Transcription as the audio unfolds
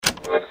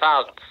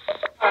Found.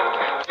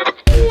 I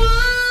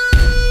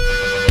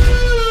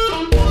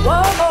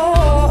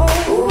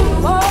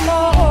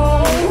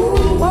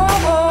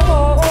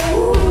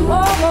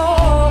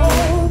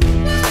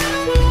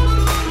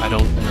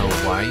don't know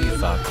why you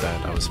thought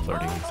that I was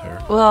flirting with her.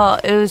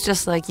 Well, it was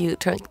just like you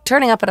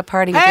turning up at a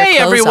party with Hey,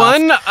 your clothes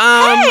everyone. off.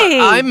 Hey!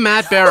 I'm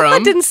Matt Barum. I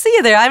didn't see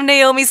you there. I'm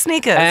Naomi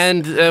Sneakus.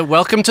 And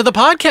welcome to the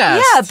podcast.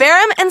 Yeah,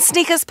 Barum and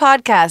Sneakus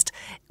podcast.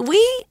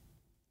 We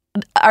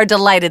are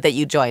delighted that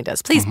you joined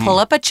us. Please pull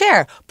up a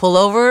chair. Pull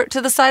over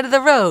to the side of the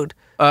road.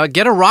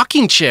 Get a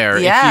rocking chair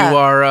if you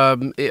are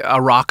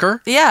a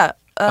rocker. Yeah.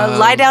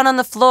 Lie down on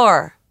the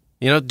floor.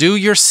 You know, do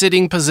your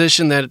sitting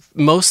position that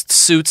most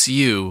suits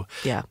you.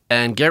 Yeah.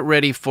 And get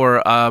ready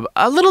for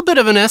a little bit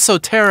of an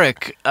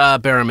esoteric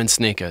Barum and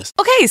Sneakus.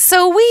 Okay,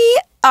 so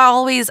we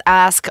always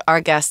ask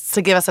our guests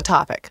to give us a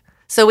topic.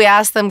 So we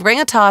ask them, bring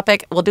a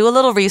topic, we'll do a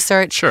little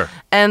research. Sure.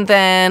 And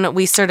then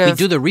we sort of We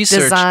do the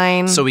research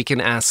design. so we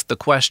can ask the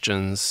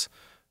questions,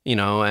 you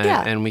know,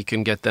 and we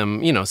can get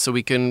them, you know, so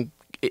we can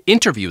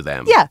interview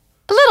them. Yeah,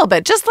 a little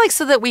bit, just like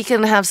so that we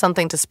can have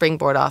something to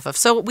springboard off of.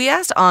 So we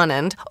asked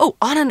Anand. Oh,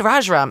 Anand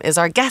Rajaram is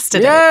our guest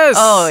today. Yes!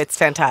 Oh, it's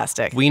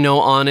fantastic. We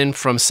know Anand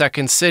from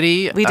Second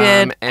City. We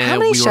did. And How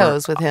many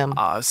shows with him?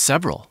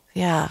 Several.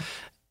 Yeah.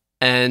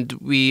 And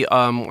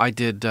I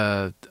did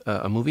a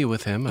movie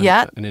with him,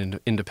 an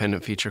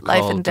independent feature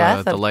Life called and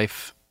Death The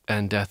Life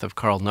and Death of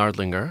Carl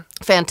Nardlinger.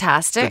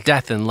 Fantastic. The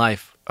Death and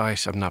Life. I'm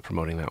not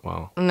promoting that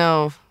well.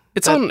 No.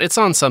 It's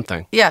on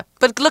something. Yeah,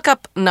 but look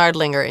up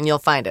Nardlinger and you'll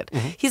find it.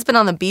 Mm-hmm. He's been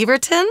on the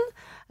Beaverton.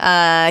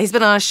 He's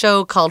been on a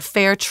show called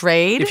Fair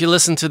Trade. If you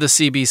listen to the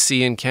CBC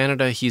in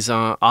Canada, he's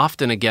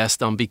often a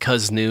guest on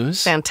Because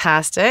News.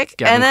 Fantastic.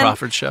 Gavin and then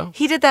Crawford show.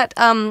 He did that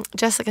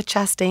Jessica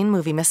Chastain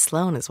movie, Miss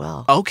Sloane, as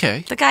well.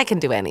 Okay. The guy can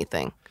do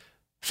anything.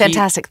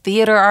 Fantastic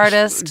theater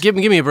artist. Give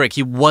me a break.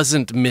 He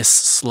wasn't Miss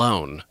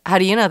Sloane. How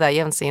do you know that? You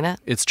haven't seen it?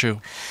 It's true.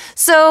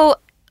 So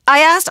we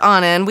asked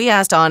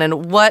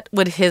Anand, what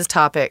would his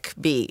topic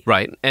be?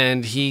 Right.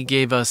 And he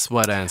gave us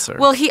what answer?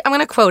 Well, I'm going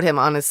to quote him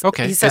on his...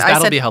 Okay, he said, because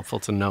that'll be helpful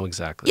to know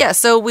exactly. Yeah,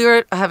 so we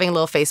were having a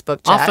little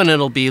Facebook chat. Often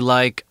it'll be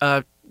like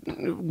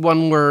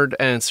one-word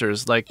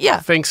answers, like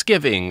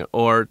Thanksgiving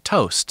or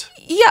toast.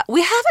 Yeah,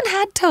 we haven't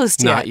had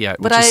toast yet. Not yet,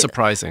 which is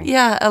surprising.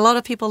 Yeah, a lot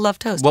of people love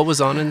toast. What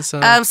was Anand's So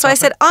topic? I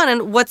said,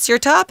 Anand, what's your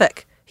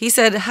topic? He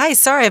said, hi,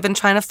 sorry, I've been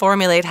trying to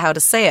formulate how to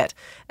say it.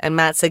 And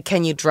Matt said,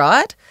 can you draw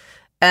it?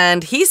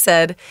 And he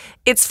said,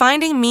 it's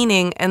finding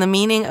meaning and the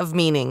meaning of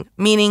meaning.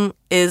 Meaning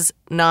is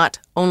not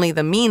only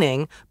the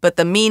meaning, but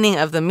the meaning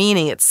of the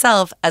meaning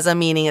itself as a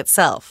meaning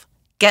itself.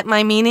 Get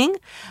my meaning?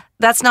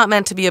 That's not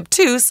meant to be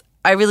obtuse.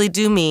 I really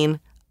do mean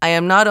I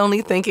am not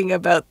only thinking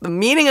about the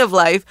meaning of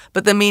life,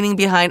 but the meaning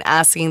behind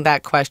asking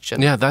that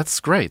question. Yeah, that's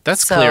great.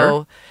 That's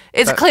clear.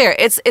 It's clear.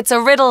 It's a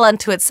riddle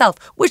unto itself,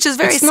 which is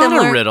very similar. It's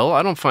not a riddle.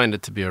 I don't find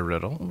it to be a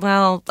riddle.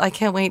 Well, I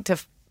can't wait to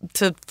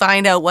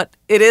find out what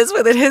it is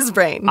within his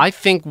brain. I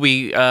think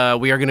we are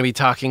going to be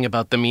talking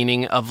about the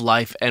meaning of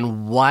life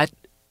and what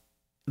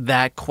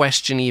that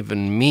question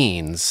even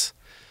means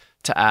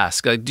to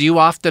ask. Like, do you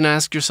often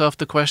ask yourself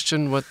the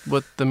question what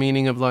the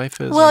meaning of life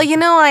is? Well, you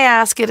know, I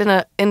ask it in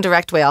an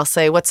indirect way. I'll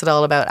say, what's it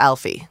all about,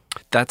 Alfie?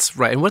 That's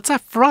right. And what's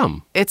that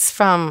from? It's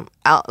from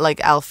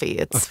Alfie.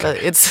 It's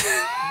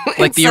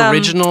like the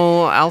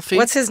original Alfie?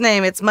 What's his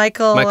name? It's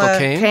Michael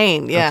Caine?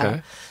 Caine, yeah.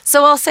 Okay.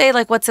 So I'll say,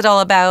 like, what's it all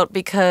about?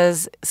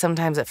 Because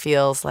sometimes it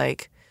feels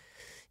like,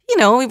 you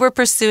know, we were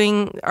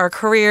pursuing our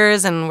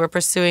careers and we're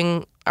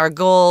pursuing our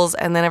goals,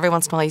 and then every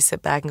once in a while you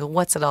sit back and go,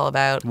 what's it all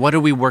about? What are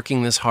we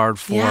working this hard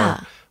for?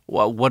 Yeah.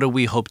 What do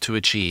we hope to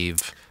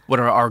achieve? What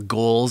are our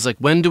goals? Like,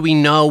 when do we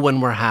know when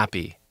we're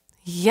happy?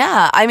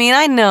 Yeah. I mean,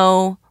 I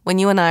know when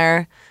you and I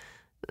are,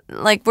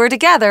 like, we're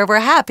together, we're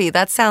happy.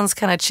 That sounds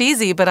kind of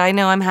cheesy, but I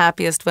know I'm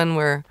happiest when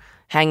we're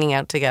hanging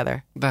out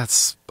together.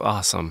 That's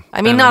awesome.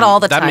 I mean, not all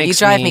the time. You makes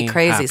drive me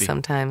crazy happy.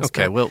 sometimes.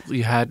 Okay, well,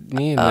 you had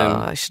me and then...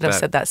 I should have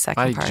said that second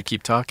Why part. did you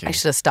keep talking? I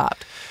should have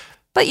stopped.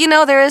 But, you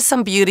know, there is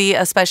some beauty,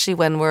 especially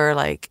when we're,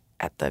 like,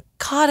 at the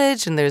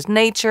cottage and there's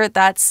nature.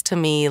 That's, to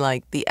me,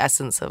 like, the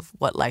essence of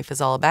what life is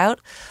all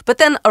about. But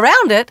then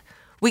around it,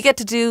 we get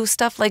to do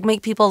stuff like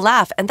make people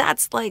laugh. And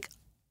that's, like,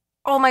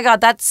 oh, my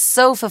God, that's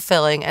so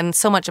fulfilling and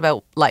so much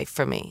about life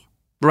for me.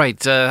 Right.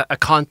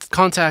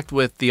 Contact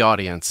with the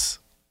audience.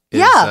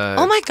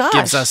 Oh, my gosh.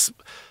 Gives us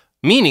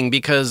meaning,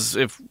 because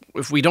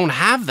if we don't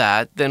have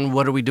that, then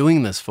what are we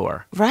doing this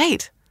for?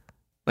 Right.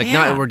 Like,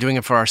 not we're doing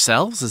it for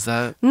ourselves? Is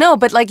that... No,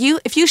 but like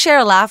if you share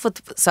a laugh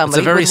with somebody,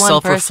 it's a very with one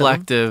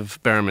self-reflective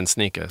Barum and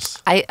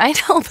Sneakus. I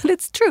know, but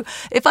it's true.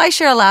 If I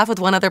share a laugh with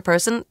one other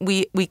person,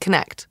 we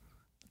connect.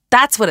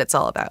 That's what it's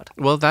all about.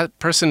 Well, that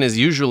person is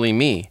usually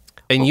me,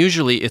 and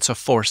usually it's a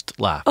forced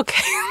laugh.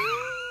 Okay.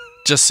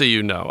 Just so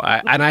you know.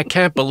 I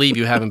can't believe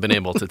you haven't been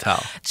able to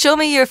tell. Show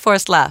me your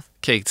forced laugh.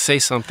 Okay, say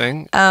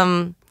something.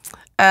 You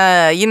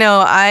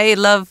know,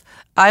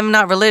 I'm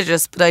not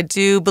religious, but I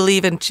do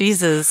believe in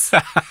Jesus.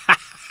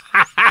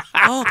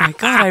 Oh my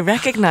God, I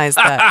recognize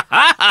that.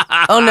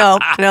 Oh no,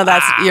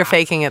 you're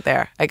faking it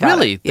there. I got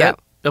really? it. Yeah.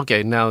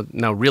 Okay, now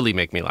really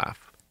make me laugh.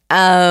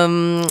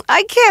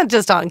 I can't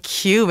just on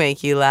cue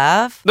make you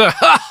laugh.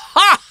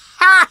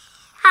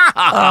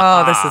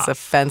 Oh, this is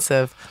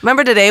offensive.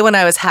 Remember today when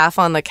I was half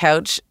on the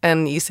couch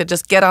and you said,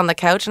 just get on the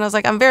couch? And I was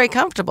like, I'm very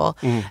comfortable.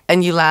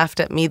 And you laughed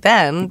at me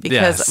then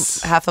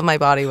because half of my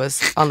body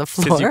was on the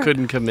floor. Because you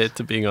couldn't commit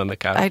to being on the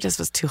couch. I just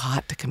was too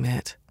hot to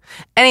commit.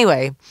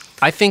 Anyway.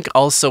 I think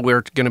also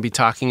we're going to be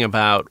talking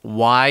about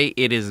why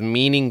it is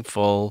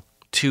meaningful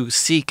to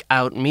seek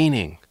out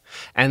meaning.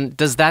 And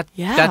does that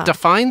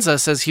defines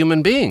us as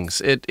human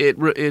beings.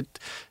 It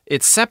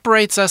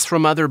separates us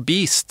from other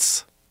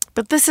beasts.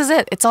 But this is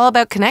it. It's all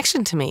about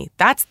connection to me.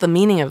 That's the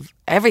meaning of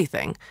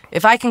everything.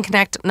 If I can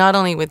connect not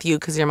only with you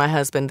because you're my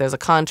husband, there's a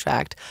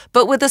contract,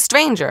 but with a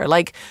stranger.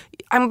 Like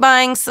I'm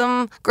buying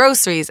some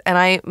groceries and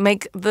I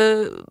make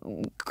the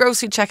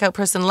grocery checkout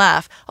person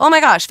laugh. Oh my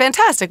gosh,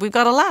 fantastic. We've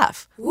got a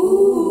laugh.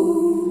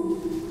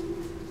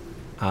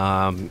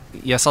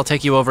 Yes, I'll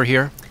take you over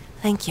here.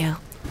 Thank you.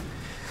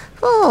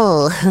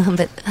 Oh, I'm a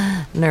bit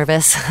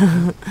nervous.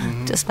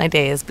 Just my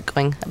day is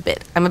going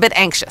I'm a bit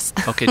anxious.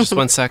 Okay, just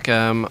one sec.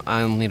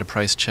 I'll need a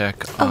price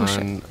check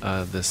on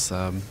this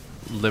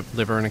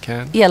liver in a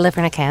can. Yeah,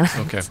 liver in a can.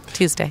 Okay.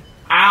 Tuesday.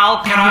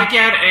 Al, can I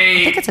get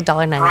I think it's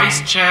 $1.99.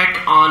 price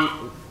check on,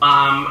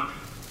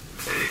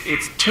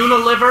 it's tuna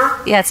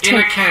liver in a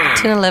can.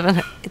 Tuna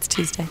liver. It's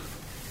Tuesday.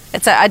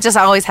 I just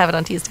always have it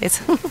on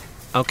Tuesdays.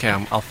 Okay,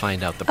 I'll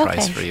find out the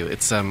price for you.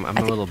 It's I'm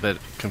a little bit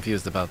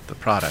confused about the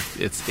product.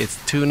 It's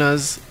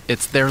tunas.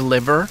 It's their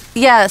liver.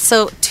 Yeah,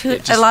 so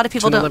a lot of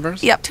people tuna don't.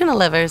 livers? Yep, tuna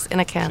livers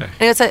in a can. Okay.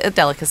 And it's a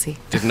delicacy.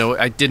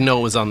 I didn't know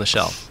it was on the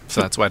shelf,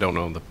 so that's why I don't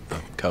know the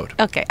code.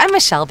 Okay, I'm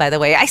Michelle, by the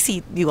way. I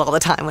see you all the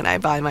time when I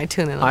buy my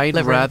tuna liver.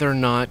 I'd rather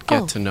not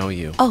get to know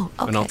you. Oh,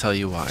 okay. And I'll tell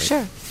you why.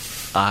 Sure.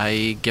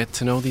 I get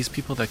to know these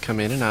people that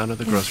come in and out of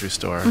the grocery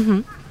store,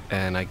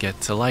 and I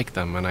get to like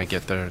them, and I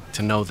get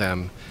to know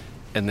them.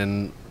 And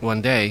then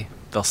one day,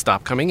 they'll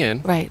stop coming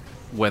in. Right.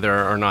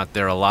 Whether or not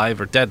they're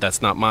alive or dead,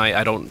 that's not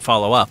I don't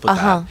follow up with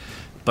that.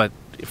 But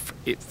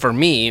for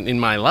me, in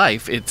my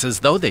life, it's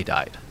as though they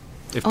died.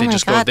 If they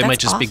just go, they might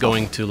just be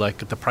going to like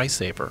the Price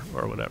Saver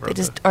or whatever.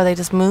 They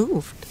just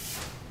moved.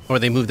 Or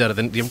they moved out of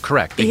the,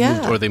 correct.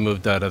 They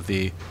moved out of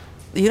the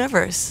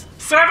universe.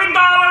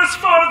 $7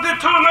 for the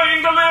tuna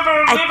in the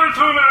liver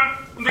tuna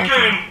in the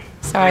can.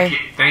 Sorry.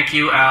 Thank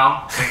you,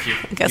 Al. Thank you.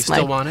 I guess you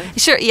still want it?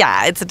 Sure,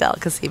 yeah, it's a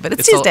delicacy, but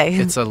it's Tuesday.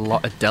 It's a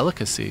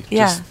delicacy.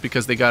 Yeah. Just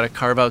because they got to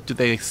carve out, do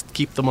they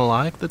keep them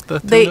alive, the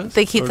tunas?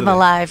 They keep them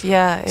alive,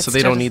 yeah. So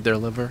they don't need their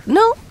liver?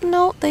 No,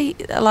 a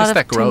lot of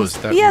that grows.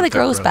 That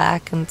grows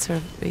back and sort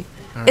of... Right.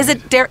 Is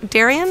it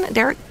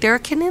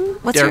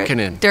Darkinin? What's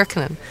Darkinin.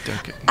 Darkinin.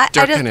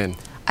 Darkinin.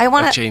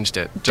 I changed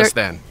it just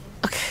then.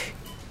 Okay.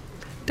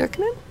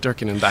 Darkinin?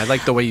 Darkinin. I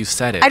like the way you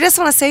said it. I just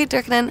want to say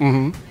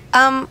Darkinin.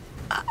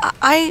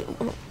 I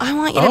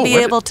want you to be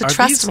able to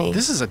trust me.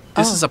 This is a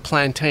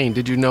plantain.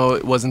 Did you know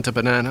it wasn't a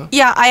banana?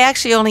 Yeah, I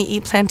actually only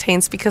eat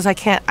plantains because I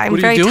can't. I'm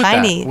very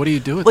tiny. What do you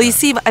do with that? Well, you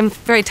see, I'm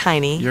very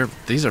tiny.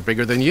 These are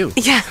bigger than you.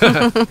 Yeah.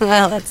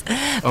 Well, that's.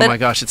 Oh my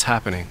gosh, it's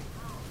happening.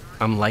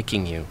 I'm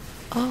liking you.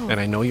 Oh. And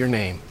I know your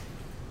name.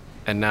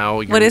 And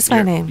now you're. What is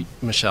my name?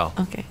 Michelle.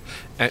 Okay.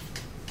 And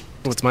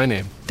what's my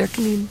name?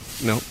 Darkinin.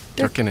 No,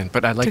 Darkinin.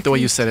 But I like the way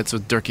you said it, so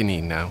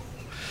Darkinin now.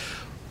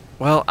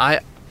 Well, I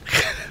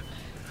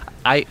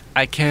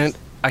can't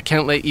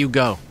let you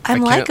go.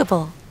 I'm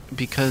likable.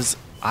 Because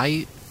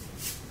I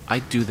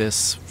do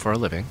this for a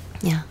living.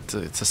 Yeah.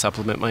 It's to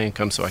supplement my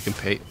income so I can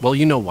pay. Well,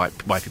 you know why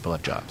people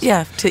have jobs.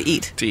 Yeah, to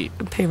eat.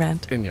 And pay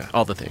rent. And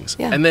all the things.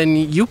 Yeah. And then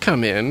you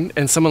come in,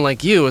 and someone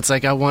like you, it's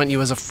like I want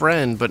you as a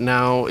friend, but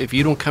now if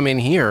you don't come in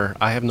here,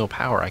 I have no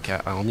power.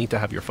 I'll need to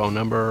have your phone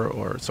number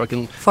so I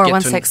can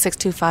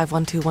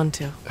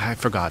 416-625-1212. I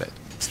forgot it.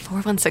 It's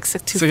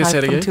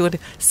 416-625-1212.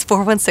 It's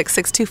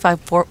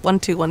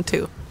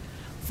 416-625-1212.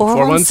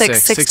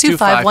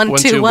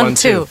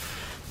 416-625-1212.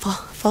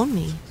 Phone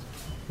me.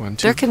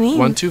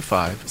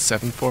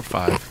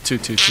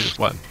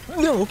 125-745-2221.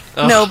 No.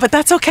 No, but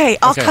that's okay.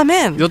 I'll come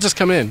in. You'll just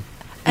come in.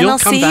 And You'll I'll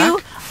come see back? you.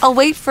 I'll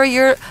wait for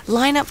your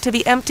lineup to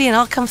be empty and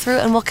I'll come through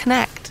and we'll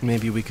connect.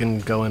 Maybe we can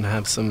go and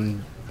have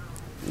some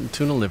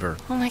tuna liver.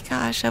 Oh my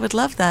gosh, I would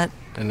love that.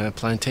 And a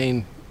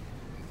plantain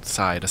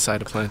side of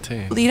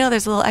plantain. You know,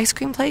 there's a little ice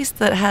cream place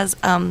that has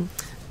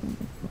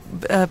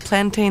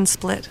plantain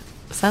split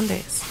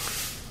sundaes.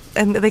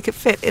 And they could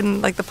fit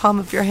in like the palm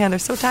of your hand. They're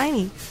so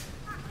tiny.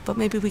 But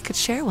maybe we could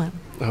share one.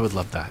 I would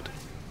love that.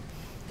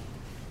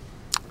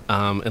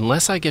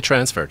 Unless I get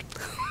transferred.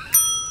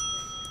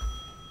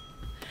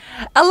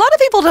 A lot of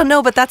people don't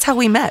know, but that's how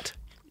we met.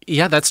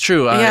 Yeah, that's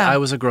true. Yeah. I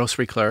was a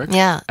grocery clerk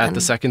at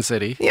the Second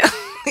City. Yeah.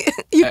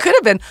 You could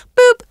have been.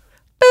 Boop,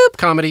 boop.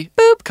 Comedy.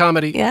 Boop.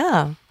 Comedy.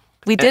 Yeah.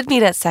 We did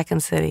meet at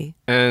Second City.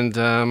 And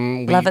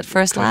love at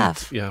first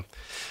laugh. Yeah.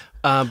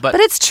 But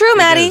it's true,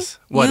 Maddie.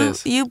 What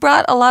is? You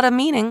brought a lot of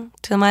meaning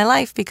to my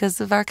life because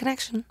of our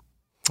connection.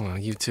 Oh,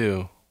 you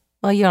too.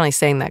 Well, you're only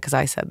saying that because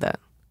I said that.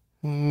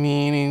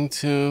 Meaning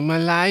to my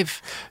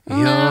life,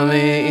 you're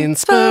the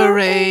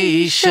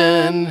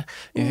inspiration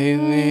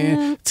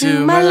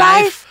to my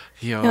life.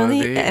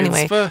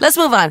 Anyway, let's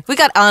move on. We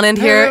got Anand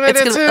here.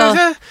 It's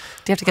gonna,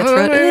 do you have to get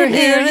through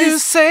it? You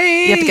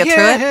say, you have to get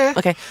through it?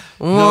 Okay.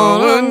 No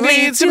one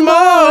needs you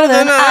more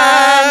than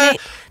I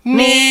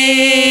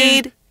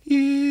need.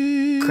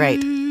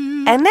 Great.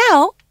 And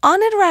now,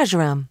 Anand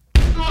Rajaram.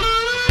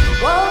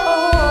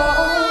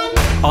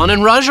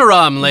 Anand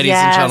Rajaram, ladies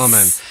Yes. and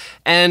gentlemen.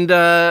 And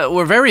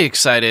we're very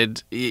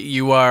excited.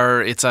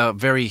 It's a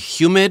very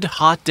humid,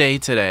 hot day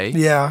today.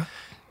 Yeah,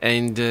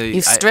 And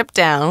You've stripped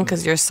down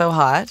because you're so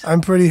hot.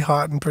 I'm pretty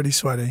hot and pretty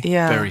sweaty.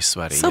 Yeah. Very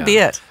sweaty. So yeah. be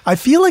it. I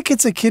feel like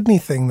it's a kidney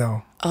thing,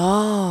 though.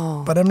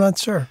 Oh. But I'm not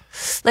sure.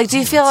 Like, do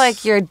you feel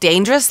like you're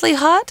dangerously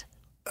hot?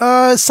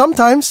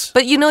 Sometimes.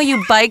 But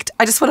you biked,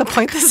 I just want to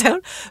point this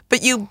out,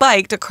 but you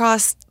biked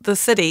across the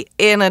city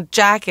in a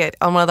jacket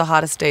on one of the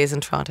hottest days in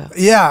Toronto.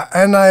 Yeah,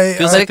 and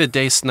Feels like the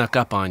day snuck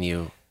up on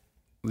you.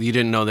 You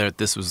didn't know that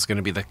this was going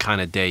to be the kind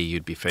of day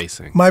you'd be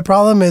facing. my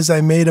problem is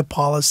I made a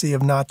policy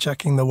of not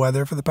checking the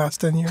weather for the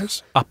past 10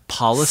 years. A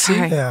policy?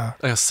 Sorry. Yeah.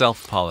 Like a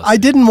self-policy. I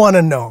didn't want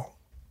to know.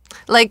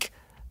 Like,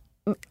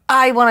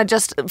 I want to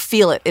just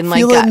feel it in my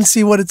Feel gut. it and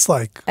see what it's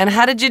like. And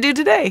how did you do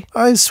today?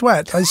 I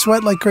sweat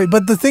like crazy.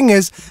 But the thing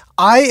is,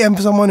 I am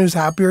someone who's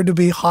happier to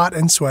be hot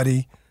and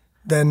sweaty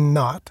than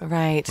not.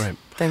 Right. Right.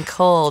 Then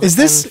cold. Is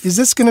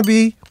this going to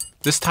be...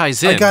 This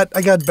ties in.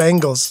 I got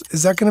bangles.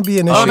 Is that going to be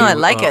an issue? Oh, no, I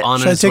like it.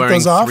 Anand's Should I take wearing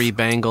those off? 3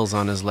 bangles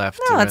on his left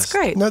No, wrist. it's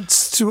great. No,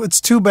 it's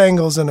two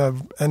bangles and a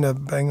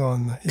bangle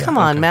on the... Yeah. Come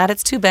on, Matt.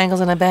 It's 2 bangles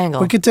and a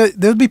bangle. We could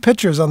there'll be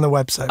pictures on the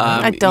website.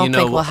 Right? I don't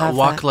think we'll have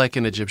Walk that. Like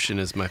an Egyptian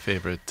is my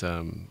favorite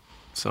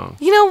song.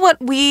 You know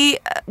what? We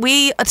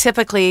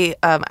typically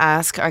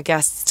ask our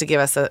guests to give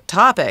us a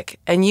topic,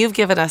 and you've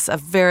given us a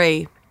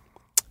very...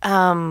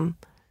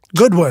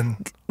 Good one.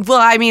 Well,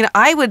 I mean,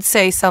 I would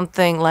say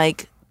something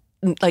like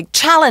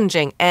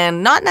challenging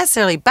and not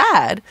necessarily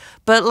bad,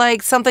 but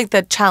like something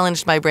that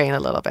challenged my brain a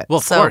little bit. Well,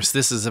 of course,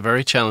 this is a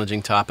very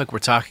challenging topic. We're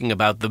talking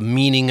about the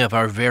meaning of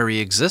our very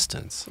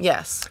existence.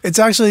 Yes. It's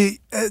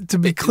actually, to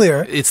be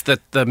clear, It's the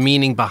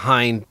meaning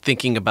behind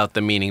thinking about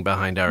the meaning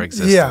behind our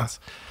existence.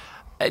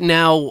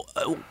 Now,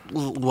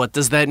 what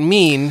does that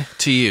mean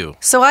to you?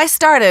 So I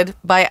started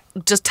by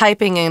just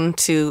typing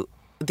into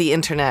the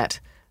internet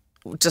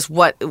just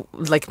what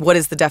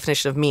is the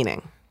definition of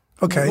meaning?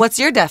 okay. What's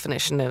your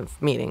definition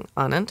of meaning,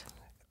 Anand?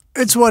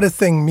 It's what a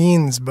thing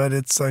means, but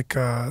it's like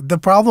the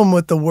problem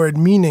with the word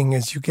meaning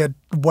is you get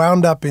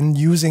wound up in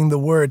using the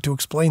word to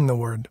explain the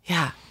word.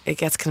 Yeah, it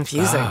gets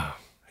confusing.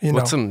 You know,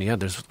 What's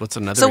another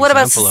So what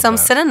about example of some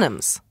that?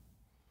 synonyms?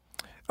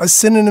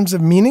 synonyms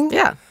of meaning.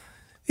 Yeah.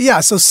 Yeah,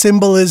 so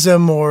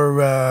symbolism or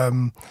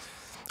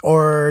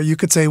you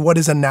could say what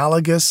is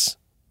analogous,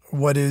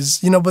 what is,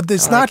 but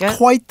it's I like not it.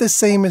 quite the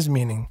same as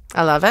meaning.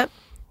 I love it.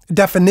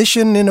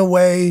 Definition in a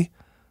way,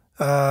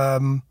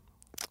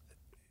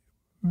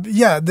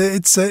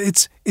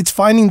 it's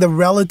finding the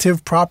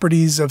relative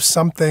properties of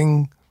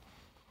something.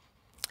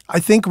 I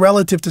think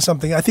relative to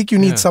something. I think you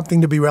need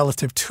something to be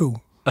relative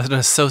to. An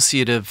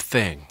associative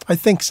thing. I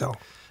think so.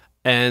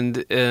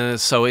 And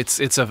so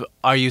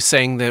are you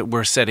saying that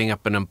we're setting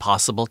up an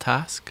impossible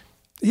task?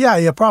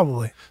 Yeah,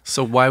 probably.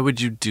 So why would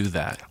you do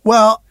that?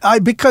 Well,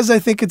 because I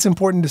think it's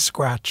important to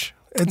scratch.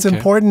 It's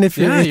important if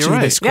you're Yeah, itchy you're to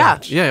right.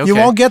 scratch. Yeah, okay. You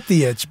won't get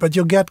the itch, but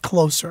you'll get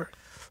closer.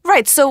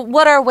 Right. So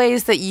what are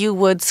ways that you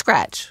would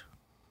scratch?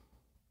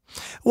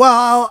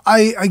 Well,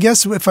 I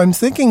guess if I'm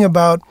thinking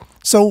about,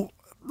 so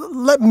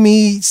let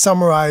me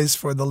summarize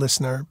for the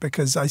listener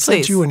because I sent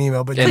Please. you an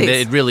email, but And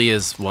Please. it really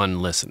is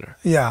one listener.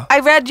 yeah. I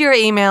read your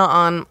email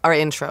on our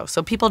intro,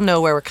 so people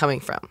know where we're coming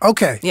from.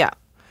 Okay. Yeah.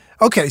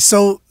 Okay,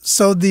 so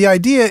the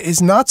idea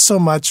is not so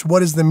much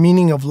what is the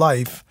meaning of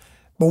life,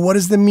 but what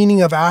is the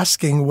meaning of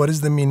asking what is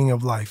the meaning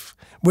of life,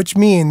 which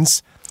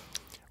means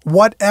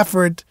what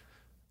effort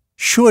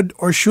should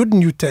or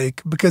shouldn't you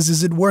take, because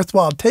is it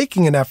worthwhile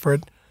taking an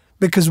effort,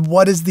 because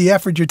what is the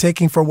effort you're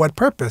taking for what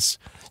purpose?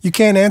 You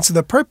can't answer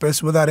the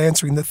purpose without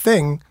answering the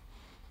thing.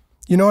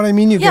 You know what I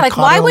mean? You Yeah, get like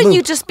caught why in a wouldn't you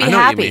loop. just be I know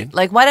what you happy? mean.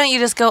 Like why don't you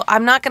just go,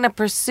 I'm not going to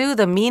pursue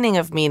the meaning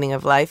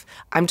of life.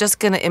 I'm just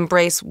going to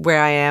embrace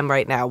where I am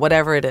right now,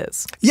 whatever it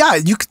is. Yeah,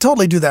 you could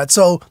totally do that.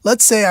 So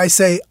let's say I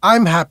say,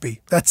 I'm happy.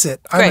 That's it.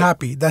 I'm Great.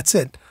 happy. That's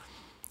it.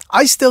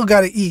 I still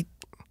got to eat.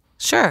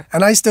 Sure.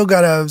 And I still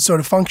got to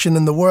sort of function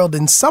in the world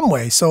in some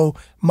way. So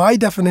my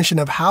definition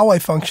of how I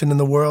function in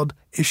the world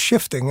is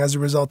shifting as a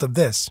result of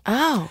this.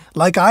 Oh,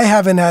 Like I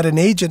haven't had an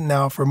agent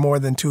now for more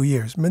than 2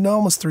 years,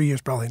 almost 3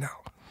 years probably now.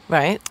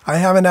 right. I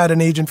haven't had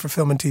an agent for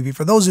film and TV.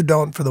 For those who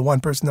don't, for the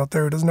one person out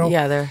there who doesn't know,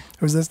 Yeah, they're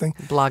who's this thing?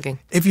 blogging.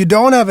 If you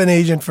don't have an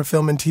agent for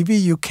film and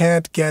TV, you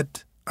can't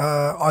get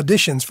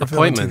auditions for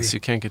film and Appointments. TV. You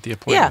can't get the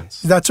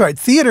appointments. That's right.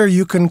 Theater,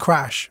 you can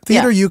crash.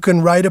 Theater, Yeah. you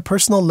can write a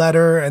personal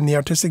letter, and the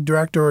artistic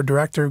director or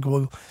director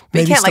will You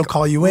maybe can't still like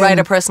call you in. write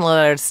a personal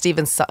letter to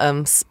Steven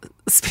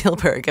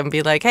Spielberg and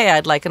be like, hey,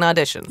 I'd like an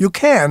audition. You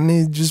can,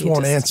 he just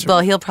won't answer. Well,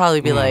 he'll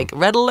probably be like,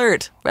 red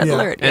alert, red Yeah.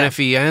 alert. And if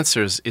he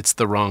answers, it's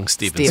the wrong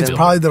Steven Steven. It's Spielberg.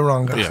 probably the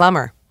wrong guy. Yeah.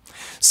 Plumber.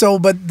 So,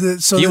 but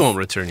He won't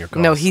return your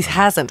call. No, he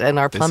hasn't, and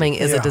our plumbing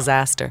is Yeah. a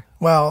disaster.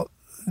 Well,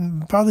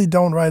 probably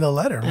don't write a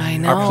letter. I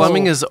know. Our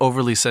plumbing is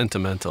overly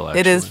sentimental,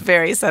 actually. It is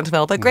very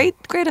sentimental, but great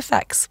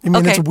effects. I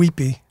mean, okay. it's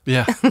weepy.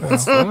 Yeah.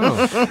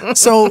 Oh.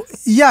 So,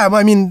 yeah,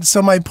 I mean,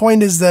 so my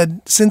point is that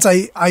since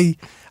I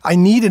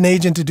need an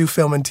agent to do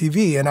film and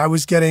TV, and I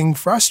was getting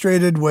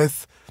frustrated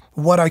with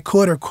what I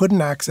could or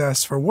couldn't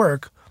access for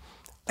work,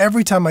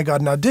 every time I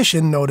got an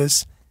audition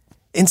notice,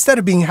 instead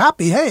of being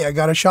happy, hey, I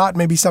got a shot,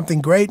 maybe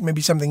something great,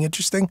 maybe something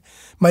interesting,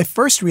 my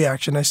first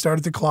reaction, I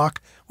started the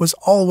clock, was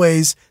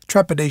always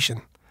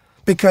trepidation.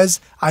 Because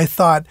I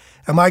thought,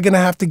 am I going to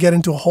have to get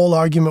into a whole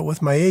argument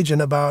with my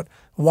agent about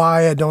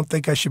why I don't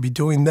think I should be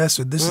doing this,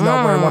 or this is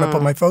not where I want to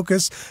put my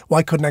focus?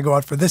 Why couldn't I go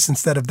out for this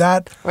instead of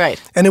that?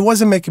 Right. And it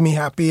wasn't making me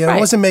happy. And Right. it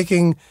wasn't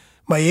making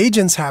my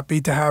agents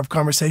happy to have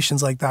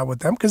conversations like that with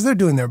them, because they're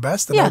doing their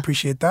best, and I Yeah.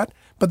 appreciate that.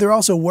 But they're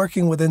also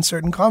working within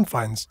certain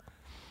confines.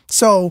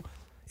 So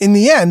in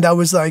the end, I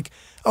was like,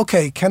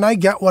 okay, can I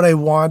get what I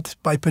want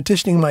by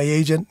petitioning my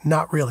agent?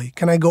 Not really.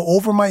 Can I go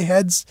over my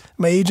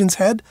agent's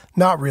head?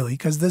 Not really,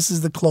 because this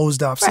is the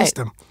closed off Right.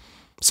 system.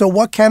 So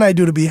what can I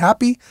do to be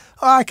happy?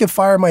 I can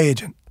fire my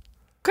agent.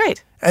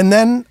 Great. And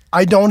then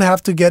I don't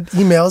have to get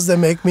emails that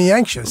make me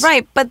anxious.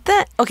 Right, but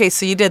then, okay,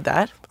 so you did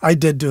that. I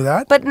did do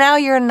that. But now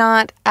you're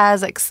not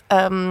as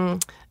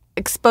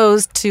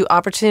exposed to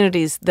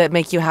opportunities that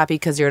make you happy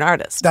because you're an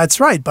artist.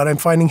 That's right, but I'm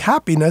finding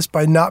happiness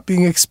by not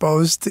being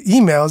exposed to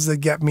emails that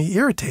get me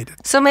irritated.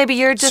 So maybe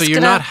you're just So you're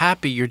gonna... not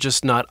happy, you're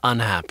just not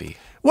unhappy.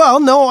 Well,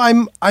 no,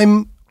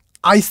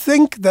 I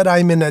think that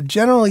I'm in a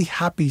generally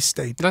happy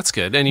state. That's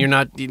good. And you're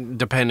not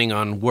depending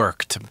on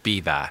work to be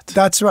that.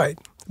 That's right.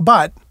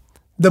 But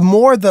the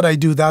more that I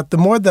do that, the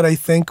more that I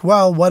think,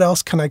 well, what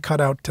else can I cut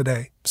out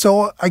today?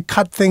 So I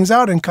cut things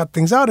out, and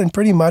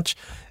pretty much,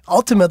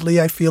 ultimately,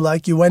 I feel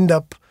like you end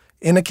up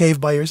in a cave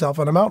by yourself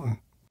on a mountain.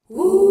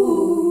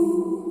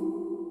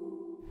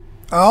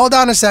 Hold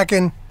on a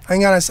second.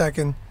 Hang on a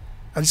second.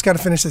 I just got to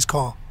finish this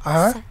call.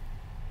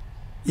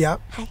 Yeah.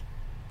 Hi.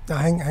 No,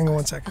 hang on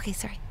one second. Okay,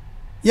 sorry.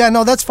 Yeah,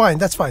 no, that's fine.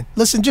 That's fine.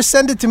 Listen, just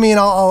send it to me and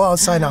I'll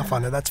sign off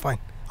on it. That's fine.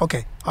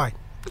 Okay. All right.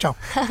 Ciao.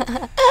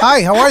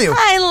 Hi, how are you?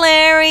 Hi,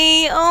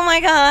 Larry. Oh, my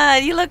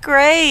God. You look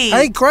great.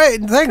 Hey, great.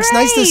 Thanks.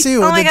 Nice to Great. see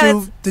you. Oh my God,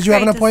 it's Did you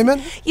have an great to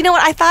appointment? You know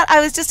what? I thought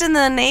I was just in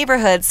the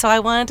neighborhood, so I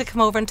wanted to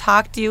come over and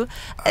talk to you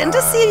and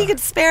just see if you could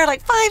spare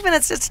like 5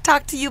 minutes just to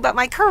talk to you about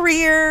my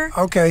career.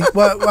 Okay.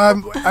 Well,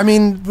 I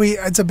mean,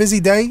 it's a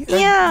busy day.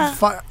 Yeah.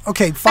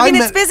 Okay, 5 I mean,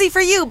 minutes. it's busy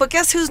for you, but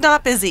guess who's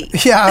not busy?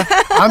 Yeah,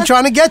 I'm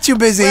trying to get you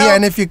busy, Well-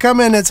 and if you come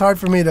in, it's hard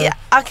for me to. Yeah,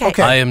 okay.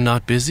 Okay. I am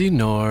not busy,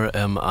 nor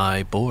am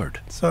I bored.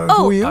 So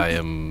Oh. who are you? I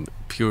am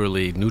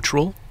purely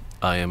neutral.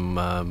 I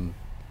am,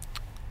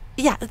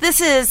 Yeah,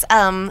 this is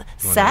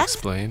Seth.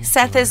 explain?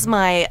 Seth is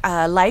my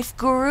life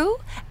guru,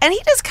 and he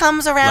just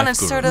comes around Life and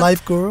guru. sort of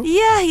Life guru?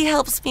 Yeah, he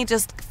helps me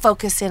just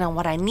focus in on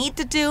what I need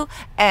to do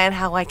and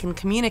how I can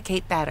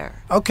communicate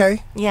better.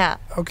 Okay. Yeah.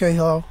 Okay.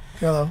 Hello.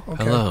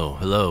 Okay.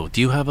 Hello.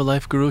 Do you have a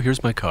life guru?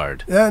 Here's my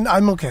card. Yeah,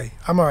 I'm okay.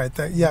 I'm all right.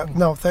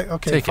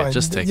 Okay. Take fine. it.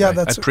 Just take yeah, it.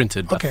 That's I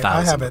printed okay. 1,000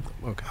 I have it.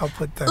 of them. Okay. I'll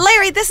put that.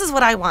 Larry, this is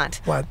what I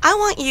want. What? I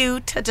want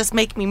you to just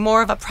make me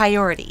more of a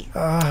priority.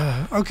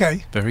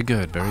 Okay. Very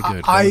good. Very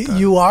good. Go with that.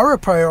 You are a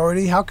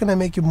priority. How can I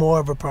make you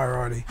more of a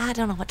priority? I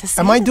don't know what to say.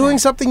 Am I to doing that.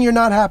 something you're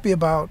not happy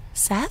about?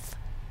 Seth?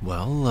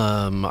 Well,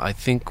 I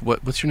think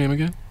what's your name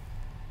again?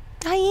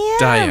 Diane.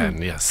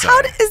 Diane. Yes. How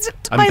sorry. is it?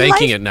 I'm my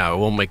banking life? it now. I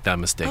won't make that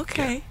mistake.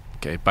 Okay. again.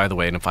 Okay. By the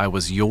way, and if I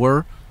was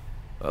your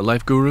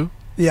life guru,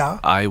 Yeah.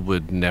 I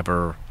would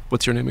never.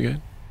 What's your name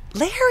again?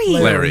 Larry.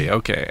 Larry.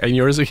 Okay. And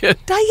yours again?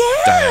 Diane.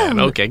 Diane.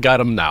 Okay.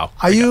 Got him now.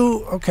 Are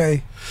you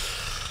okay?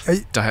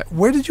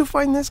 Where did you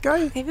find this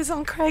guy? He was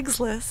on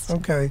Craigslist.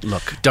 Okay.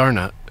 Look,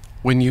 Darna,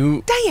 when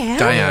you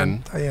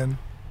Diane. Diane.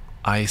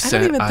 I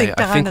said even think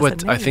I think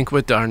Darna's a I name. think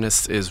what Darna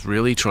is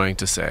really trying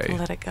to say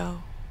Let it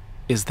go.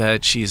 is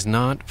that she's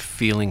not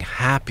feeling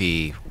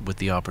happy with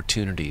the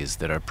opportunities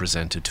that are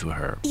presented to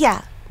her.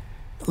 Yeah.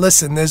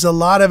 Listen, there's a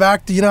lot of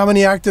actors. You know how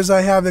many actors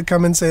I have that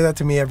come and say that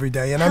to me every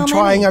day, and How I'm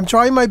trying. many? I'm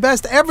trying my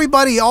best.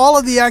 Everybody, all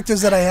of the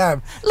actors that I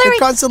have, Larry,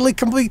 they're constantly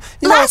complete.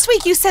 You know, Last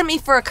week you sent me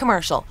for a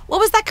commercial. What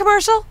was that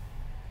commercial?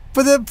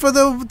 for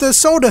the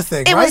soda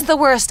thing, It right? was the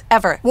worst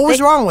ever. What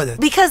was wrong with it?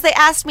 Because they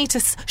asked me to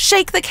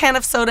shake the can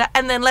of soda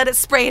and then let it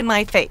spray in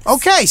my face.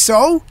 Okay,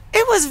 so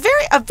It was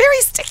a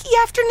very sticky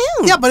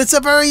afternoon. yeah, but it's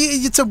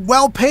a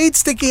well-paid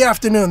sticky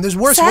afternoon. There's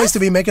worse Seth? ways to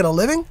be making a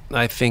living.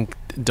 I think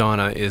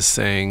Donna is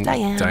saying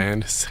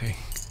Diane. is saying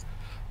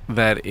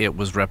that it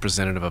was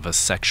representative of a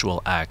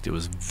sexual act. It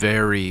was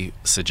very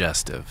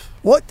suggestive.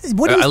 What?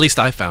 What? At Is, least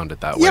I found it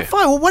that yeah, way.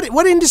 fine. Well,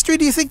 what industry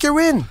do you think you're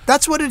in?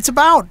 That's what it's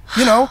about.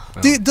 You know.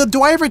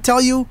 Do I ever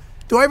tell you?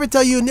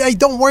 Hey,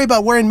 don't worry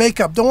about wearing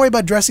makeup. Don't worry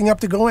about dressing up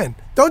to go in.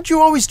 Don't you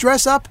always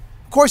dress up?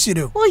 Of course you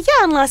do. Well,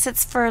 yeah, unless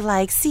it's for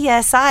like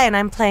CSI and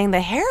I'm playing the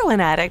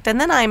heroin addict,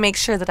 and then I make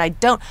sure that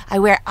I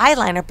wear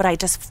eyeliner, but I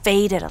just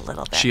fade it a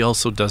little bit. She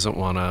also doesn't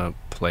want to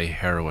play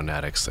heroin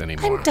addicts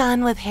anymore. I'm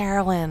done with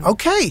heroin.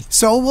 Okay,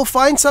 so we'll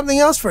find something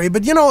else for you.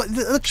 But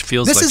look, She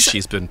feels this like is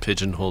she's been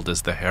pigeonholed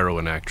as the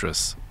heroin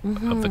actress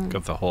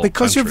of the whole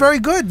because you're country. very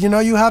good.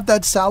 You have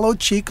that sallow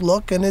cheek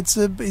look, and it's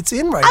in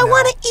right now. I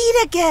want to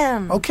eat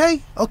again.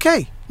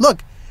 Okay.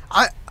 Look,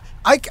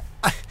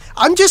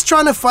 I'm just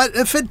trying to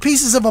fit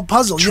pieces of a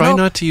puzzle. Try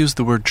not to use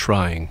the word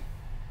trying.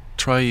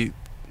 Try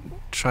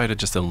to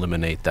just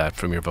eliminate that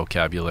from your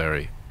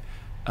vocabulary.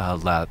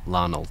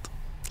 Lonald.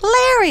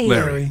 Larry.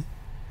 Larry.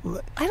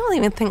 I don't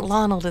even think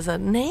Lonald is a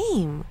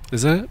name.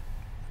 Isn't it?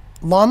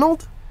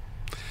 Lonald?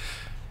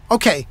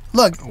 Okay,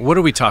 look. What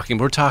are we talking?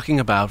 We're talking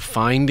about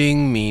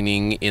finding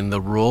meaning in the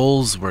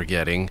roles we're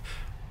getting.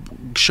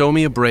 Show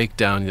me a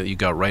breakdown that you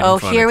got right in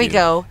front of you. Oh, here we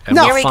go. And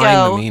Here we'll we find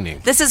go. the meaning.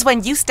 This is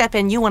when you step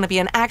in, you want to be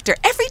an actor.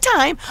 Every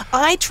time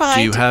I try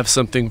Do you have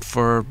something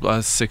for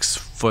a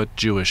 6-foot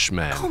Jewish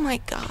man Oh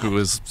my God. who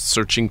is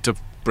searching to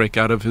break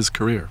out of his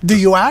career? Do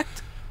you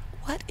act?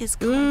 What is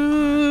going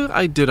on?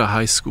 I did a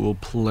high school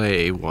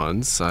play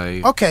once.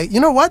 Okay, you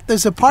know what?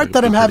 There's a part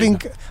that I'm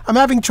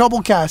having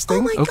trouble casting.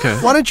 Oh my God. Okay.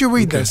 Why don't you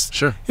read this?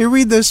 Sure. Here,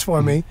 read this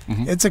for me.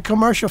 It's a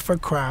commercial for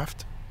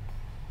Kraft.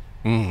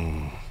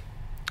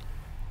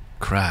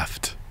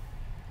 Kraft.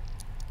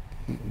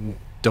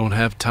 Don't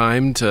have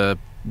time to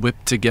whip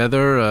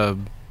together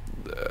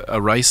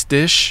a rice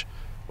dish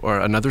or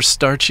another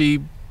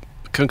starchy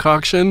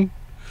concoction?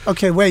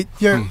 Okay, wait.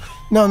 You're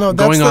no. That's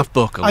Going off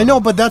book a I know, little.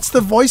 but that's the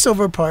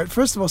voiceover part.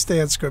 First of all, stay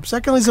on script.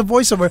 Secondly, it's a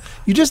voiceover.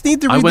 You just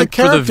need to I read the went for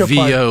character the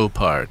part. VO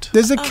part.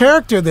 There's a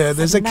character there.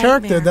 There's a a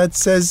character nightmare. that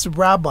says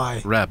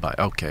rabbi. Rabbi.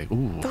 Okay.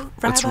 Ooh.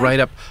 That's rabbi? right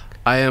up.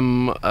 I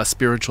am a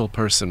spiritual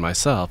person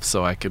myself,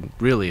 so I could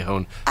really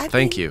hone.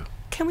 Thank you.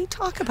 Can we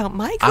talk about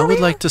my career? I would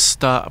like to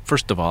stop.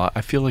 First of all,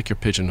 I feel like you're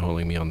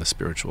pigeonholing me on the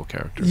spiritual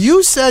character.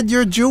 You said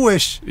you're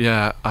Jewish.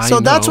 Yeah, I So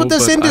know. that's what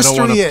this but industry I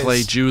don't want is. to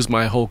play Jews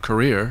my whole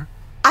career.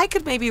 I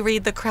could maybe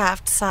read the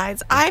craft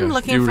sides. I'm Okay,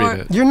 looking you for. read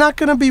it. You're not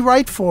going to be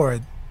right for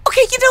it.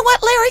 Okay, you know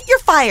what, Larry? You're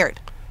fired.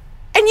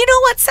 And you know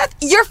what, Seth?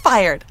 You're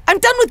fired. I'm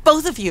done with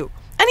both of you.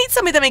 I need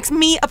somebody that makes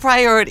me a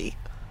priority.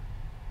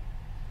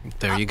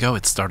 There you go.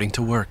 It's starting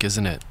to work,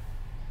 isn't it?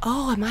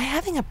 Oh, am I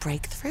having a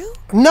breakthrough?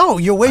 No,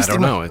 you're I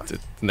wasting. don't know. It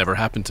never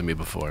happened to me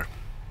before.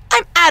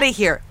 I'm out of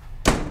here.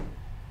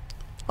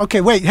 Okay,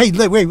 wait. Hey,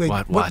 wait.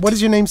 What? What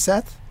is your name,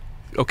 Seth?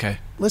 Okay.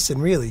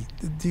 Listen, really.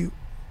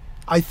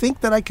 I think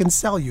that I can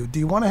sell you. Do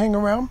you want to hang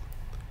around?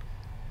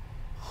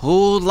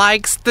 Who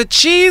likes the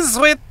cheese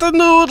with the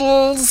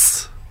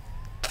noodles?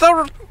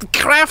 The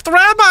Kraft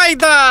Rabbi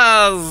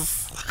does.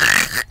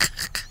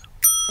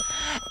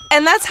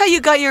 And that's how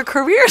you got your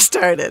career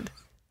started.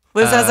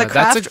 Was as a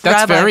craft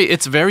rabbi.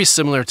 It's very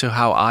similar to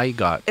how I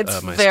got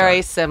It's my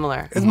very start.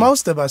 similar. As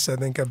most of us, I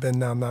think, have been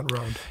down that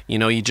road. You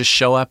know, you just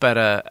show up at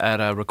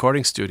a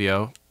recording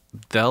studio.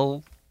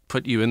 They'll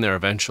put you in there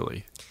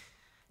eventually.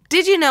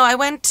 Did you know I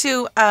went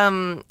to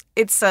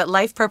it's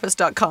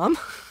lifepurpose.com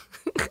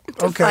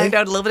to Okay. find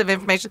out a little bit of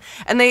information.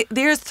 And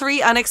there's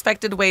 3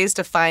 unexpected ways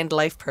to find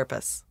life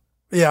purpose.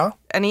 Yeah.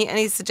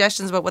 Any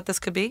suggestions about what this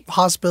could be?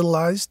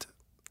 Hospitalized.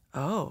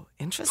 Oh,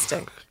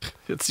 interesting.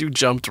 You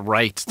jumped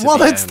right to Well,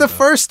 the that's end. the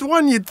first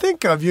one you'd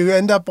think of. You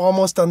end up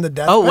almost on the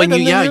deathbed. Oh, when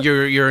and then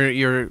your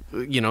you're on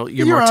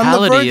the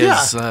mortality verge,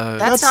 is yeah.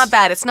 That's not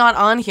bad. It's not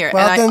on here.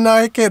 Well, And then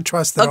I can't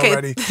trust it okay,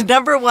 already.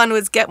 number 1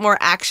 was get more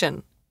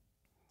action.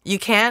 You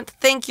can't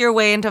think your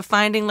way into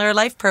finding their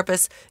life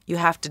purpose. You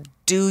have to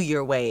do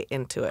your way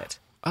into it.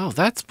 Oh,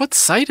 that's what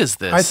site is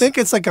this? I think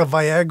it's like a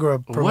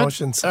Viagra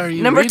promotion. What are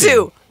you Number reading?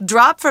 2,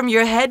 drop from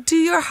your head to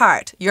your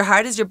heart. Your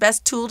heart is your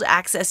best tool to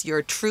access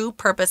your true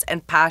purpose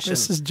and passion.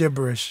 This is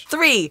gibberish.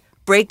 3,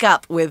 break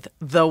up with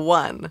the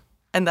one,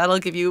 and that'll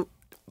give you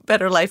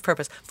better life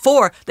purpose.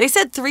 4, they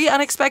said 3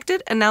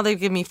 unexpected, and now they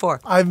give me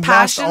 4. I've lost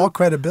Passion all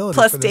credibility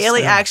plus for this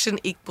daily thing. action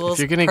equals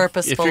If you're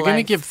purposeful gonna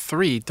life. give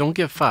 3, don't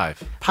give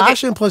 5.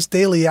 Passion plus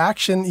daily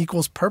action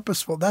equals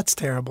purposeful. That's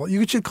terrible.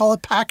 You should call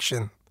it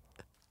paction.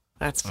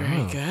 That's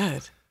very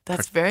good.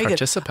 That's very good.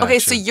 participation. Okay,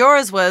 so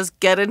yours was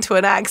get into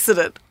an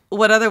accident.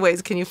 What other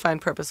ways can you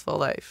find purposeful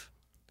life?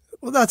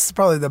 Well, that's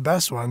probably the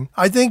best one.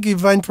 I think you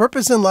find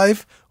purpose in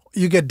life,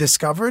 you get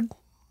discovered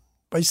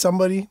by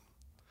somebody.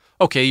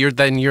 Okay,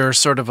 you're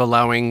sort of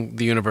allowing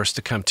the universe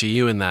to come to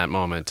you in that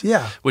moment.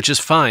 Yeah. Which is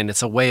fine.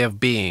 It's a way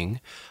of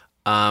being.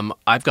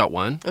 I've got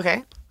one.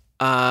 Okay.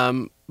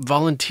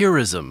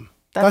 Volunteerism.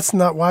 That's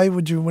not, why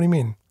would you, what do you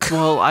mean?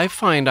 Well, I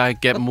find I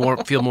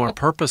feel more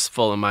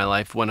purposeful in my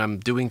life when I'm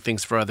doing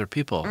things for other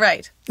people.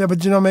 Right. Yeah,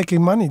 but you're not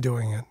making money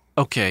doing it.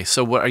 Okay,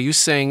 so what are you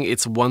saying?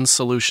 It's one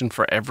solution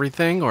for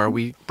everything, or are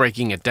we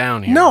breaking it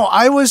down here? No,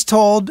 I was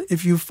told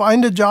if you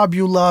find a job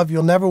you love,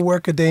 you'll never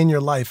work a day in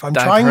your life. I'm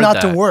I've trying heard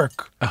not to that.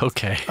 work.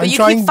 Okay. But you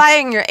trying- keep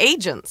firing your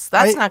agents.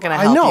 That's not going to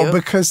help I know, you.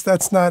 because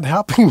that's not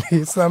helping me.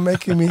 It's not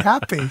making me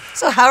happy.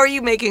 So how are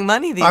you making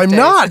money these I'm days?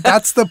 not.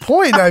 That's the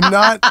point. I'm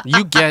not.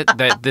 You get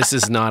that this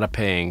is not a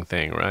paying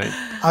thing, right?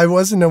 I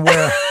wasn't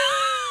aware.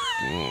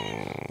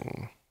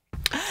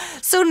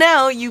 So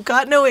now you've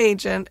got no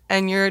agent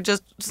and you're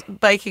just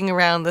biking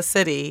around the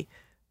city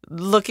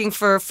looking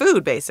for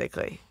food,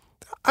 basically.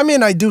 I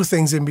mean, I do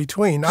things in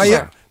between.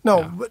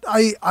 But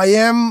I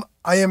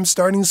am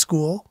starting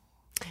school.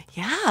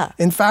 Yeah.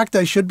 In fact,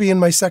 I should be in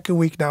my second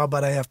week now,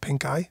 but I have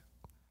pink eye.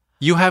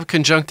 You have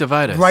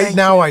conjunctivitis. Right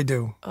now I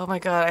do. Oh my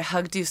God, I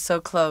hugged you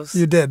so close.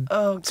 You did.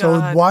 Oh God.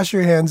 So wash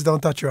your hands,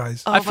 don't touch your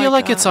eyes. Oh, I feel my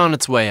like it's God. on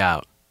its way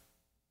out.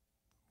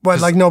 What,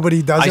 like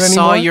nobody does I it anymore?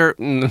 saw your...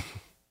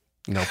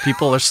 No,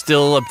 people are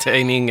still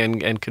obtaining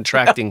and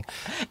contracting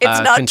It's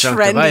not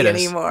conjunctivitis.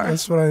 trendy anymore.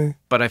 That's what I...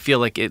 But I feel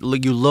like you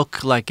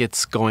look like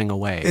it's going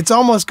away. It's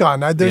almost gone.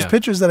 There's Yeah.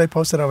 pictures that I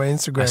posted on my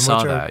Instagram, I saw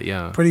which are that,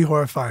 yeah. pretty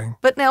horrifying.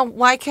 But now,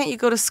 why can't you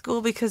go to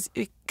school because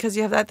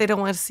you have that? They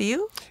don't want to see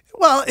you?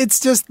 Well, it's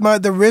just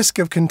the risk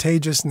of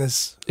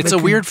contagiousness. It's a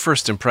weird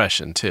first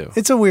impression, too.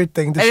 It's a weird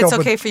thing to And show it's up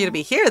okay with- for you to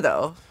be here,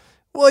 though.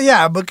 Well,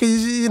 yeah,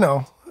 because,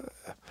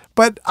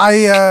 But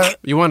I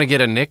You want to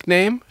get a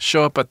nickname?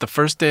 Show up at the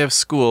first day of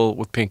school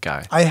with pink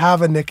eye. I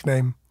have a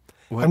nickname.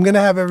 What? I'm going to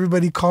have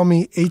everybody call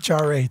me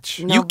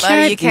HRH. No, You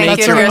buddy, you can't can't make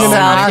give your own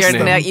yourself your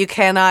nickname. You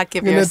cannot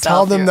give I'm gonna yourself.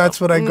 tell them your that's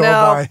own. what I go no,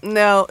 by.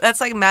 No, that's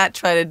like Matt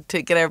tried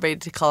to get everybody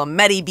to call him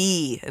Meddy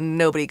B, and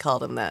nobody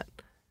called him that.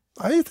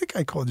 I think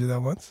I called you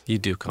that once. You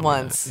do call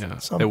Once. me that. Yeah.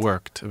 Something. It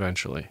worked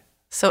eventually.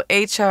 So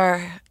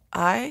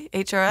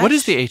HRH? What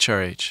is the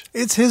HRH?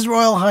 It's His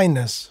Royal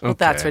Highness. Well,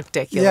 that's Okay.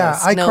 ridiculous. Yeah,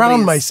 I crown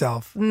Nobody's-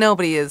 myself.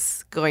 Nobody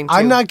is going to.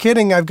 I'm not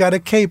kidding. I've got a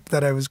cape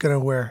that I was going to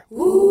wear.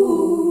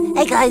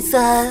 Hey guys,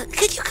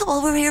 could you come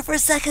over here for a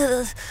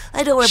second?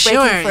 I know we're Sure,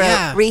 breaking for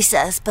yeah. a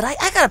recess, but I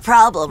got a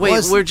problem. Wait,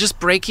 Was- we're just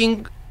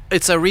breaking.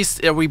 Are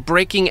we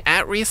breaking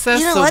at recess?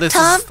 You know so what, this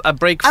Tom? is a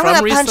break I'm from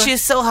gonna recess? punch you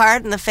so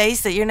hard in the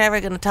face that you're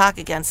never gonna talk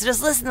again. So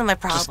just listen to my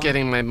problem. Just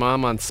getting my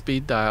mom on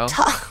speed dial.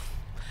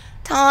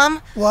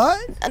 Tom,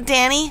 What?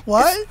 Danny.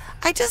 What?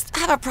 I just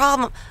have a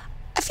problem.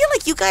 I feel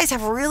like you guys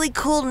have really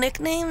cool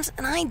nicknames,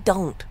 and I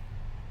don't.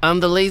 I'm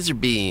the laser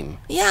beam.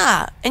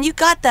 Yeah, and you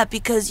got that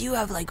because you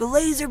have like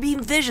laser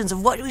beam visions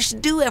of what we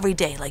should do every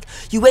day. Like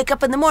you wake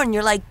up in the morning,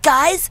 you're like,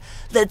 guys,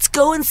 let's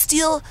go and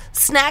steal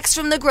snacks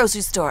from the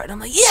grocery store. And I'm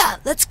like, yeah,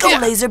 let's go, Yeah.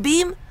 laser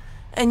beam.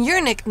 And your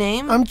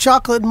nickname, I'm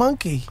Chocolate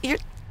Monkey.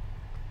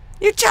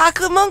 you're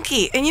Chocolate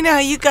Monkey. And you know how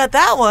you got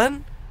that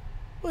one?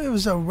 Well, it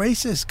was a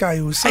racist guy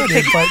who said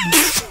it,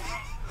 but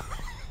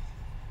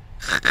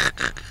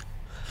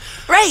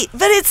Right,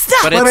 but it's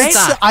stuck, But it's right?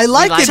 stuck. I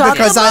like We it like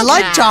because chocolate I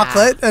like monkey.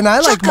 chocolate and I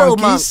like Choco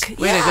monkeys. Monk.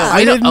 Way to Yeah. go. I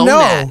Way to didn't own know.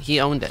 that. He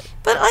owned it.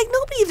 But like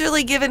nobody's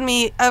really given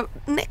me a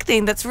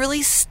nickname that's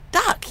really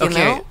stuck. You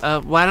Okay,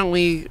 know? why don't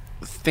we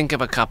think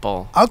of a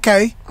couple?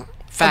 Okay.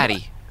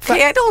 Fatty.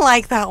 Okay, I don't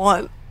like that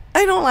one.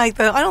 I don't like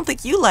that. I don't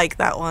think you like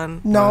that one.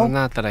 No.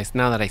 Now that I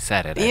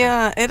said it. I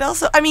Yeah, it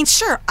also. I mean,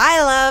 sure,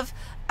 I love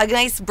a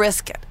nice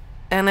brisket,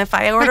 and if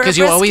I order Because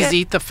a you brisket, always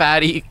eat the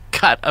fatty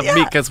cut of Yeah.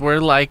 meat because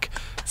we're like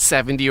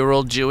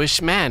 70-year-old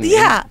Jewish men.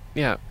 Yeah.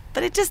 Yeah.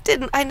 but it just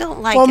didn't. I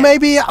don't like Well, it.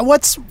 maybe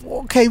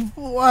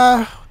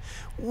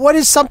what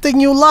is something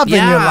you love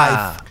in your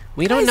life?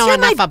 We don't Guys, know you're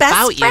enough my about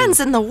best friends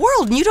you. in the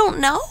world, and you don't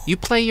know. You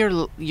play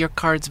your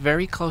cards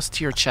very close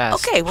to your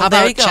chest. Okay, well, how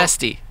there about you go.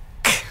 Chesty?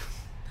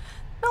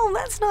 No,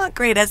 that's not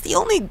great. As the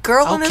only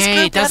girl in this Okay,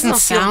 group, it doesn't that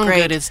doesn't feel sound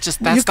great. good. It's just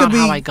You that's could not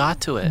how be I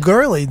got to it.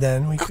 Girly,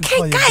 then. We could call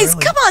Okay, you guys,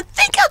 girly. come on,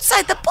 think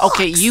outside the box.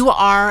 Okay, you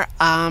are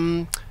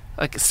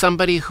like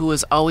somebody who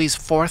is always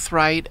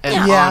forthright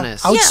and Yeah,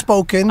 honest.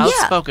 outspoken,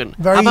 Outspoken.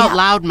 Very- How about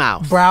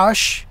loudmouth?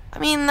 brash. I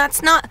mean,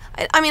 that's not.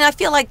 I mean, I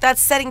feel like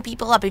that's setting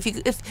people up. If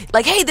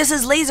like, hey, this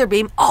is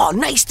Laserbeam. Oh,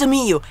 nice to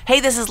meet you. Hey,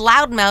 this is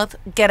Loudmouth.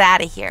 Get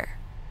out of here.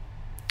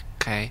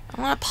 Okay.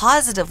 I want a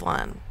positive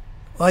one.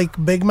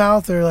 Like big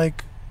mouth or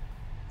like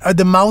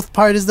the mouth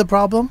part is the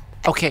problem?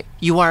 Okay,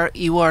 you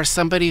are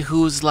somebody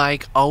who's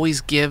like always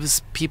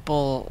gives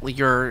people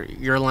your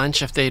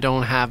lunch if they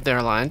don't have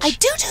their lunch. I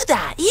do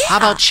that. Yeah. How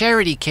about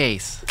charity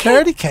case?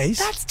 Charity case.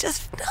 That's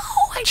just no.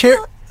 I Char-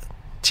 feel,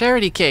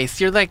 Charity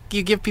case. You're like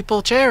you give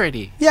people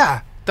charity.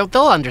 yeah.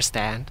 They'll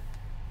understand.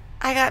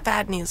 I got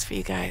bad news for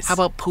you guys. How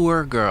about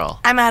poor girl?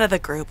 I'm out of the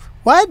group.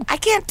 What? I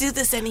can't do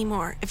this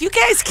anymore. If you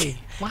guys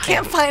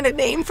can't find a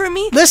name for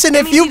me, Listen, that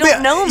if means you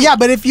don't know me. yeah,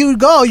 but if you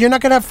go, you're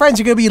not gonna have friends.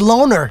 You're gonna be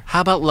loner.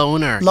 How about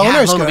loner? Loner's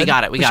yeah, loner. good. We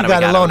got it. We got should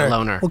it. a loner.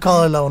 Loner. We'll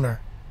call her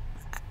loner.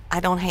 I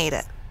don't hate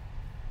it.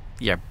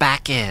 You're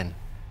back in.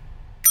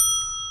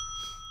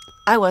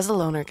 I was a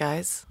loner,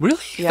 guys. Really?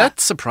 Yeah. That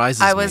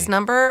surprises I me. was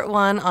number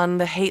 1 on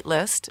the hate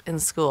list in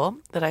school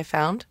that I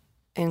found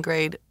in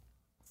grade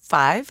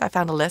 5. I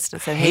found a list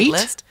that said hate, Hate?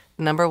 list.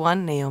 Number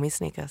 1, Naomi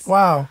Sneakus.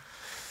 Wow.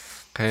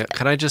 Okay,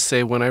 can I just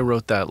say, when I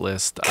wrote that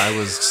list, I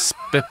was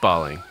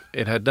spitballing.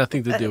 It had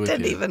nothing to do with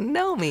Didn't you. even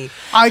know me.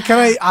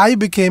 I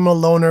became a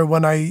loner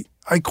when I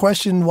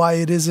questioned why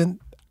it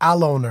isn't a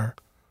loner.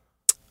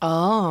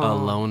 Oh. A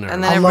loner.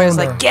 And then A everybody's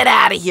loner. like, get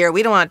out of here.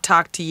 We don't want to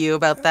talk to you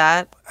about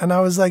that. And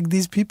I was like,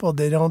 these people,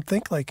 they don't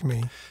think like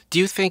me. Do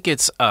you think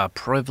it's a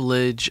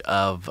privilege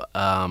of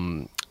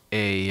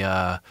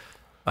a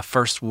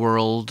first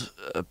world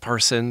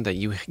person that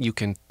you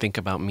can think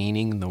about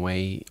meaning the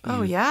way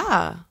Oh,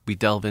 yeah. we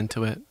delve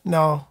into it?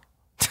 No.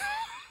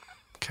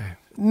 Okay.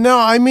 No,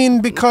 I mean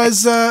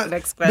because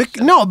Next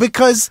question.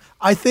 because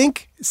I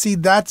think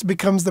that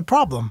becomes the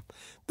problem.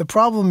 The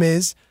problem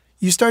is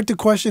you start to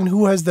question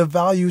who has the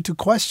value to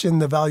question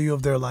the value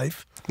of their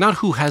life. Not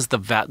who has the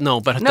but No,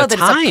 the that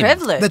time. it's a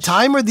privilege. The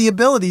time or the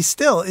ability,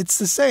 still, it's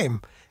the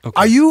same. Okay.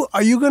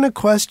 Are you going to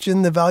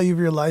question the value of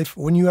your life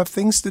when you have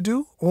things to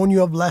do or when you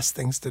have less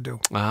things to do?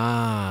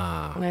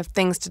 Ah. When I have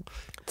things to.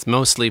 It's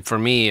mostly for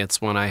me,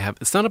 it's when I have,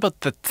 it's not about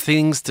the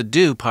things to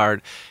do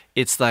part.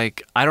 It's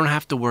like I don't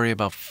have to worry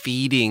about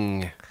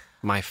feeding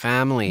my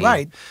family.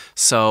 Right.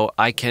 So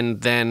I can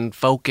then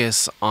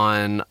focus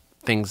on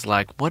things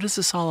like, what is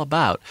this all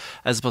about?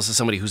 As opposed to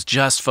somebody who's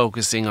just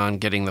focusing on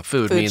getting the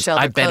food means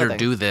shelter, I better clothing.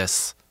 do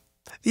this.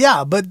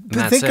 Yeah, but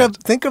that's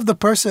think of the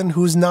person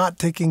who's not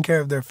taking care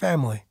of their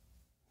family.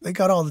 They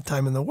got all the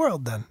time in the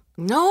world then.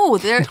 No,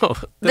 they're. No,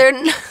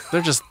 they're.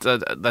 They're just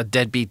a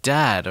deadbeat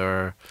dad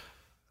or...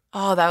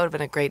 Oh, that would have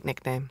been a great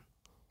nickname.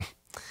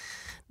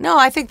 No,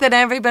 I think that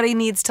everybody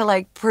needs to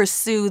like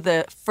pursue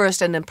the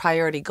first and then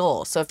priority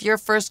goal. So if your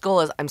first goal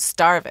is I'm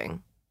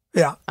starving,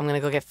 Yeah. I'm going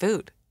to go get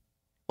food.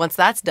 Once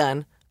that's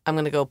done, I'm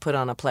going to go put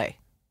on a play.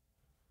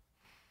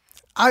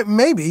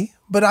 Maybe,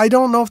 but I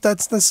don't know if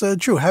that's necessarily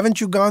true.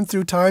 Haven't you gone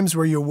through times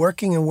where you're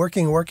working and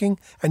working and working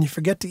and you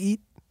forget to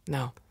eat?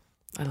 No,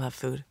 I love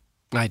food.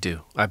 I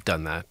do. I've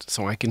done that.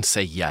 So I can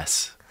say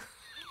yes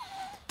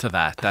to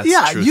that. That's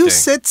Yeah, a true you thing.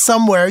 sit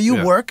somewhere, you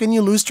Yeah. work, and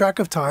you lose track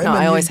of time. No,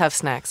 and I always you, have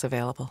snacks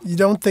available. you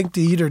don't think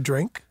to eat or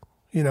drink,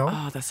 you know?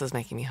 Oh, this is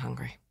making me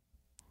hungry.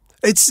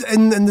 It's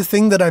and the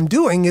thing that I'm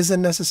doing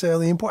isn't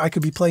necessarily important. I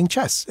could be playing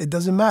chess. It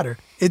doesn't matter.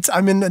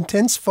 I'm in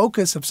intense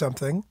focus of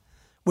something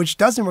which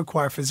doesn't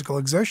require physical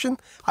exertion.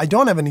 I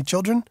don't have any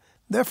children.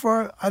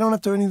 Therefore, I don't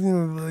have to do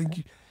anything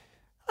like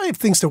I have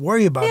things to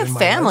worry about You in have my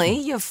family,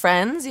 life. you have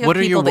friends, you have What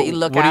are people your that you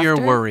look What after. are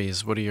your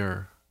worries? What are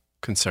your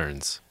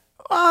concerns?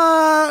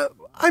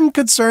 I'm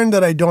concerned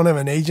that I don't have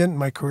an agent.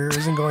 My career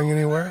isn't going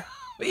anywhere.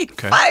 We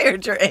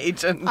fired your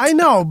agent. I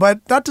know,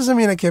 but that doesn't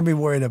mean I can't be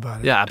worried about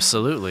it. Yeah,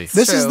 absolutely.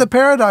 This is True.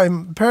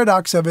 the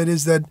paradox of it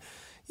is that,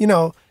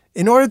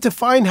 in order to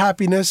find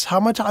happiness, how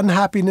much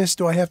unhappiness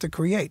do I have to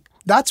create?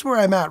 That's where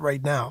I'm at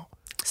right now.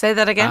 Say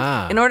that again.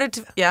 Ah. In order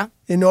to, yeah.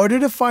 In order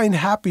to find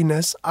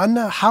happiness,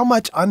 how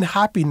much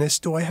unhappiness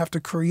do I have to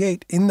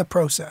create in the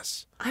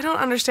process? I don't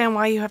understand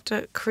why you have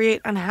to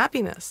create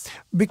unhappiness.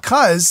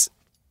 Because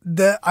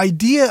the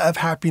idea of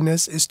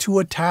happiness is too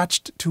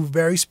attached to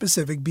very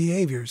specific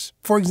behaviors.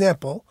 For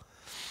example,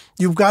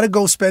 you've got to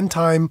go spend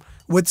time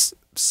with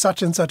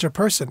such and such a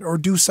person or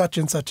do such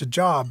and such a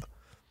job.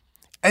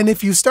 And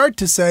if you start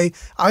to say,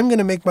 I'm going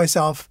to make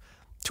myself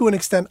to an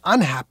extent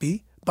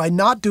unhappy by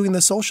not doing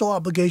the social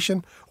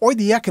obligation or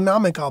the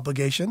economic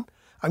obligation,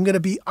 I'm going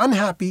to be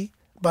unhappy,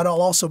 but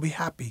I'll also be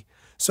happy.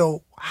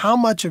 So how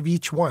much of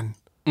each one?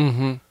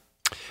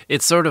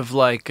 It's sort of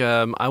like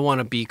I want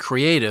to be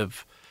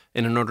creative,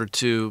 and in order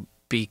to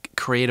be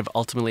creative,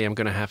 ultimately I'm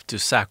going to have to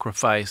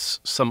sacrifice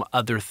some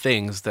other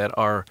things that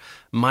are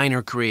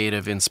minor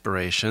creative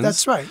inspirations.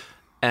 That's right.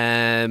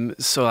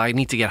 So I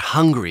need to get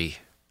hungry.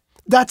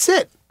 That's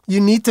it. You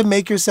need to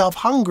make yourself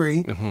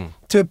hungry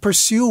to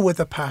pursue with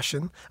a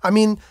passion. I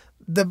mean,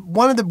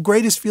 one of the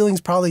greatest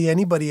feelings probably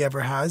anybody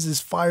ever has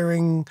is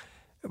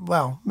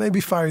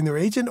maybe firing their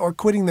agent or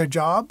quitting their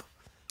job.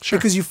 Sure.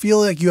 Because you feel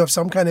like you have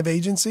some kind of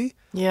agency.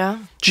 Yeah.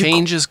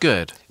 Change is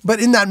good. But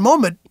in that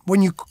moment,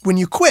 when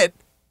you quit,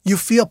 you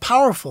feel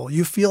powerful,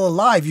 you feel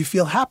alive, you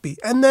feel happy.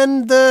 And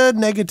then the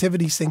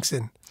negativity sinks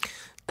in,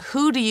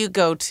 Who do you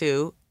go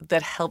to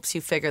that helps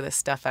you figure this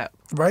stuff out?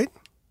 right?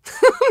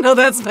 No,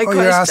 that's my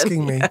question. You're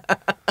asking me.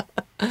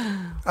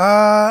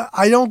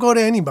 I don't go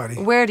to anybody.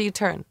 Where do you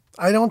turn?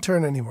 I don't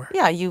turn anywhere.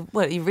 Yeah, you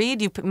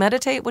read, you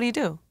meditate, what do you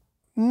do?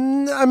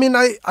 I mean,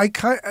 I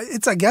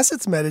guess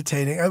it's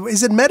meditating.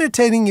 Is it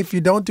meditating if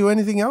you don't do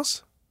anything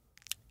else?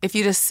 If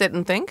you just sit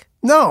and think?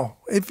 No,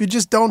 if you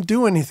just don't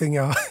do anything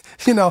else.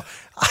 You're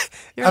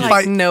if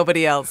like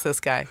nobody else, this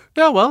guy.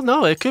 No, well,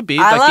 no, it could be.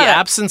 I Like love the it.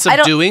 absence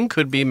of doing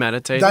could be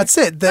meditating. that's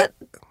it.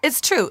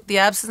 It's true. The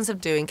absence of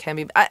doing can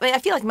be. I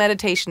feel like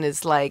meditation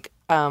is like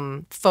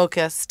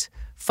focused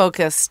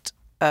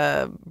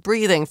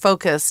breathing,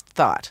 focused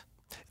thought.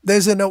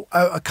 There's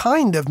a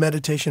kind of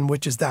meditation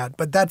which is that.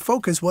 But that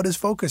focus, what does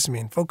focus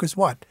mean? Focus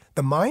what?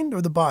 The mind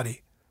or the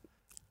body?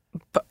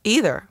 But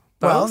either.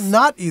 Well, Both.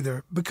 not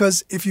either.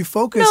 Because if you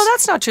focus... No,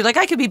 that's not true. Like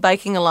I could be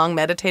biking along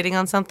meditating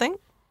on something,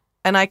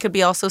 and I could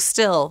be also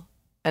still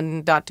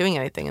and not doing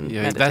anything and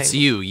Yeah, meditating. that's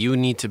you. You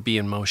need to be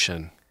in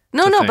motion.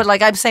 No, to no, think. but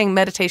like I'm saying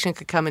meditation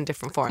could come in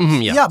different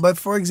forms. Yeah. But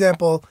for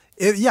example,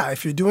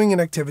 if you're doing an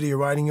activity, you're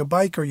riding a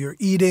bike or you're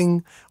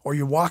eating or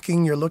you're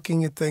walking, you're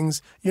looking at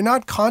things, you're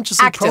not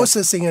consciously Active.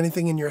 processing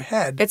anything in your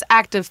head. It's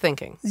active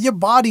thinking. Your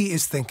body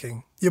is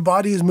thinking. Your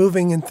body is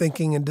moving and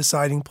thinking and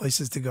deciding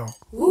places to go.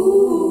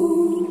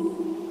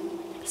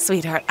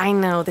 Sweetheart, I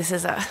know this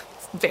is a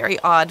very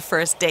odd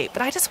first date,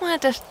 but I just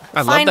wanted to I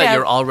love find that out.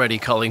 you're already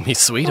calling me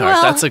sweetheart.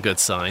 Well- That's a good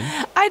sign.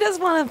 I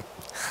just want to.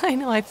 I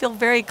know, I feel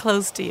very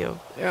close to you.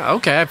 Yeah,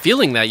 okay. I'm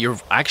feeling that. You're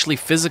actually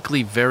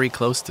physically very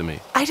close to me.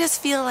 I just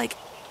feel like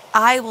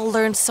I will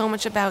learn so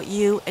much about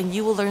you and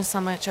you will learn so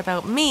much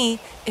about me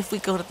if we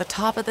go to the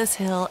top of this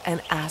hill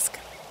and ask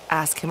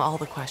ask him all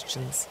the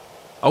questions.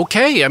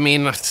 Okay, I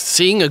mean,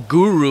 seeing a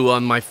guru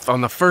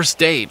on the first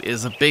date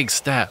is a big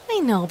step. I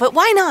know, but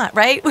why not,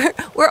 right?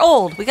 We're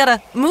old. We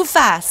gotta move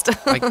fast.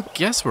 I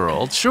guess we're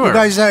old, sure.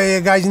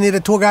 You guys need a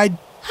tour guide?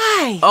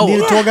 Hi. Oh,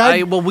 Need a tour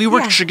guide? well, we were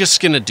Yeah. just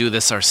gonna do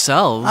this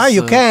ourselves.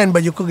 You can,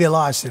 but you could get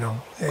lost, you know.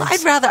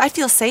 I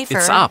feel safer.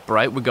 It's up,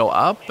 right? We go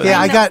up. and-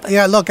 Yeah,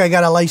 know, look, I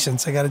got a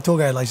license. I got a tour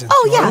guide license.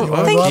 Oh, You yeah. wanna- you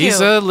wanna Thank go up? you. He's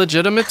a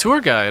legitimate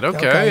tour guide.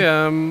 Okay. Okay.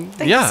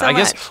 Thank yeah, you so I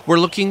guess much. we're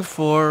looking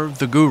for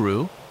the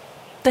guru.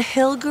 The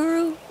hill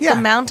guru? Yeah.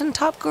 The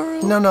mountaintop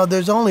guru? No,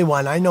 there's only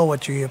one. I know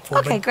what you're here for.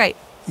 Okay, but great.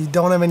 You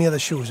don't have any other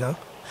shoes, huh?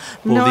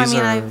 Well, No, I these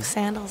mean, I are- have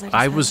sandals.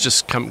 I was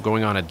just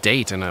going on a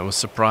date, and I was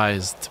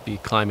surprised to be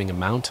climbing a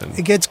mountain.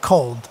 It gets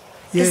cold.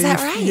 Is that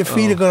right? Your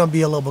feet are going to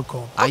be a little bit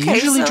cold. I Okay,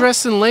 usually so-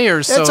 dress in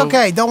layers, so That's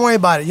okay. Don't worry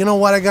about it. You know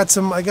what? I got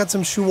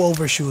some shoe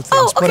overshoe things.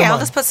 Oh, Put okay. 'em I'll on.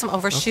 just put some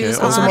overshoes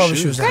Okay, on. some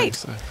overshoes on.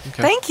 Great.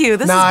 Okay. Thank you.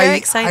 This Now, is very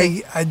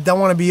exciting. I don't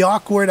want to be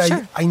awkward.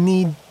 Sure. I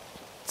need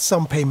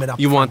some payment up.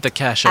 You front. want the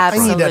cash up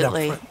front. need that up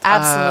Absolutely. front.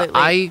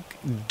 Absolutely. I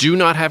do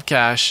not have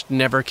cash.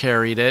 Never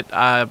carried it.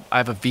 I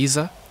have a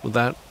Visa. Will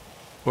that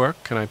work?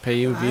 Can I pay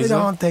you a I Visa?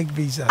 don't take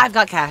Visa. I've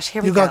got cash.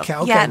 Here we You go. got cash.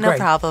 Okay, yeah, no great.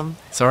 problem.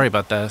 Sorry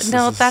about this.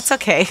 No, This is- that's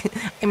okay.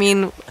 I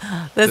mean,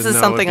 this is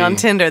No, something it'd on be-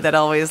 Tinder that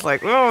always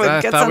like, oh, it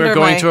I gets thought we under were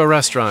going my- to a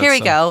restaurant. Here we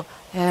so- go.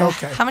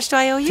 Okay. How much do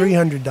I owe you?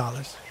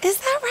 $300. Is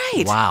that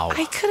right? Wow.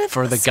 I could have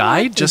For the sworn-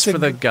 guide? Just It's for a-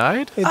 the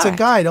guide? It's a Alright.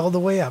 guide all the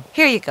way up.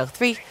 Here you go.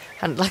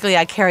 300. Luckily,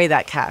 I carry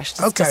that cash.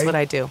 That's Okay. just what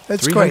I do.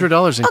 That's great.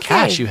 $300 in Okay.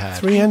 cash you had.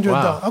 $300.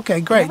 Wow. Okay,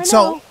 great. Never So,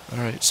 know.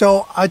 All right.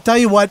 so I tell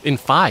you what. In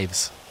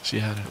fives, she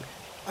had it.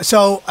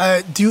 So,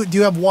 do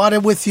you have water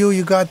with you?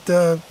 You got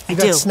I got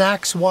do.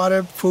 snacks,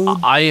 water, food.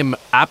 I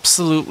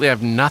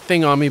have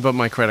nothing on me but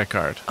my credit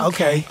card.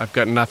 Okay. I've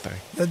got nothing.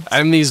 That's-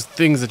 And these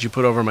things that you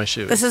put over my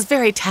shoes. This is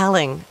very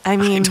telling. I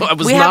mean, I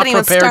was we not haven't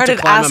even prepared to started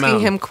climb a asking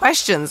mountain. him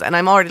questions, and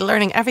I'm already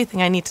learning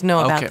everything I need to know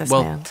about okay, this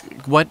well, man.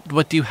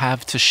 what do you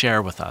have to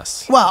share with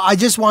us? Well, I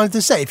just wanted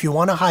to say, if you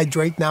want to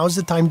hydrate, now is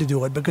the time to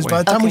do it because by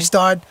Wait. the time we Okay.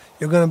 start,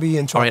 you're going to be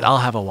in All trouble. right, I'll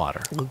have a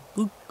water.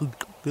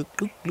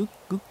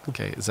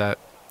 Okay, is that...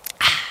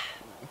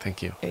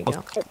 Thank you. There you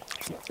go.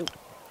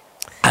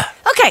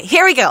 Okay,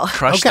 here we go.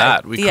 Crushed Okay.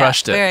 that. We Yeah,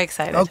 crushed it. Very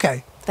excited.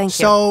 Okay. Thank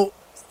you. So,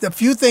 a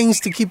few things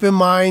to keep in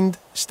mind: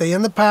 stay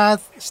on the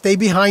path, stay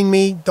behind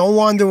me, don't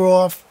wander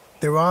off.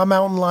 There are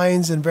mountain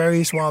lions and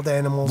various wild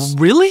animals.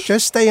 Really?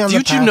 Just stay on the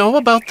Did path. you know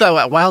about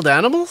the wild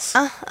animals?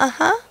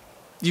 Uh-huh.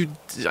 You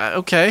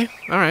okay?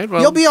 All right. Well,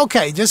 You'll be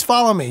okay. Just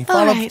follow me.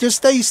 Follow. right. Just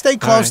stay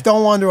close. right.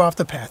 Don't wander off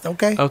the path.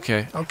 Okay.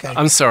 okay. Okay.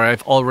 I'm sorry.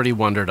 I've already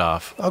wandered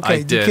off. Okay. I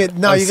you did. can't-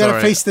 no, I'm you got to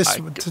sorry. face this. I-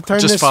 to turn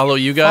just this. follow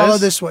you guys. Follow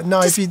this one.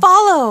 No, Just if you.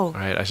 follow. All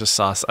right. I just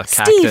saw a cactus.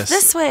 Steve,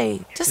 this way.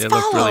 Just It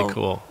follow. looked really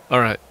cool. All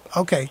right.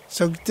 Okay.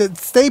 So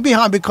stay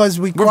behind because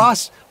we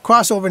cross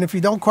over, and if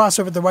you don't cross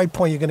over at the right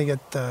point, you're gonna get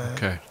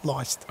Okay.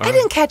 lost. I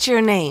didn't catch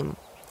your name.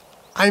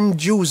 I'm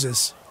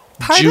Jesus.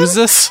 Pardon?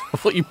 Jesus?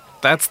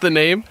 That's the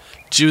name?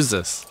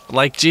 Jesus.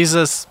 Like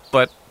Jesus,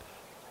 but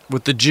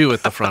with the Jew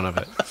at the front of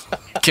it.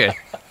 Okay.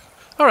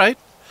 All right.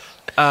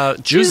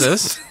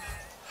 Jesus.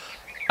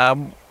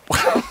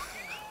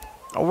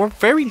 We're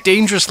very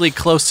dangerously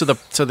close to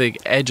the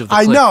edge of the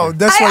I cliff know. here.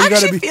 That's why I you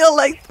gotta actually be. feel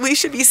like we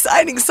should be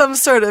signing some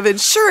sort of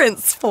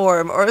insurance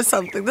form or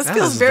something. This Yeah,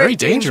 feels this is very very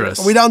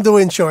dangerous. We don't do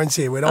insurance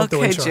here. We don't do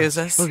Okay, insurance.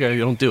 Jesus. Okay,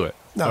 you don't do it.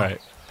 No. All right.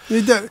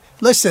 You do.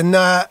 Listen.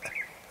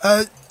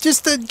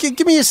 Just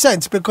give me a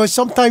sense because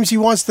sometimes he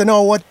wants to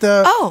know what.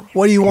 Oh.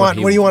 What do you want?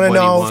 he- What do you want to what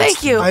he know? wants.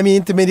 Thank you. I'm the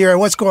intermediary.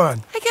 What's going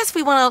on? I guess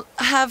we want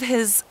to have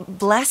his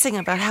blessing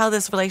about how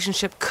this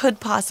relationship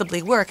could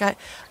possibly work.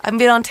 I've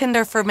been on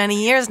Tinder for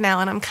many years now,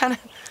 and I'm kind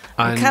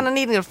of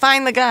needing to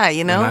find the guy,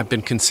 you know? And I've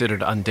been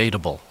considered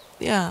undateable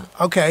Yeah.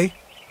 Okay.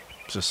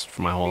 just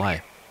for my whole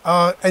life.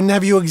 And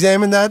have you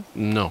examined that?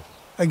 No.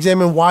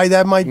 Examined why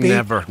that might be?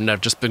 Never.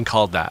 Just been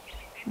called that.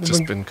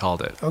 Just been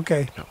called it.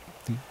 Okay. No.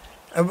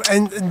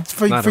 And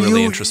for Not a for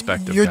really you,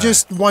 introspective you're guy.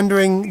 just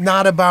wondering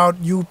not about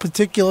you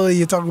particularly.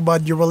 You're talking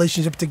about your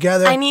relationship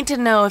together, I need to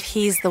know if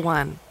he's the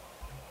one.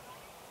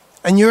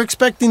 and you're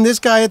expecting this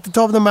guy at the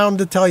top of the mountain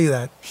to tell you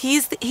that. He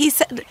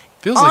said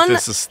Feels on like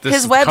this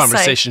his website,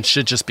 conversation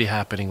should just be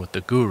happening with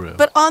the guru.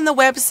 But on the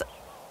website,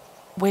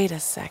 wait a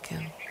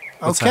second.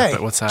 What's Okay.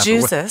 happened? What's happened?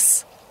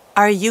 Jesus,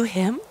 are you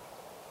him?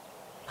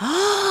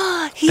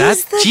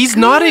 He's the He's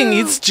guru. nodding.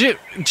 It's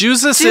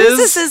Jesus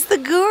Jesus is the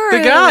guru.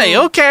 the guy.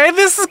 Okay,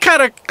 this is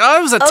kind of.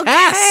 It was a Okay.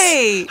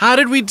 test. How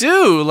did we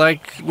do?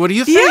 Like, what do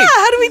you think? Yeah,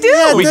 how do we do?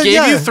 Yeah, we th- gave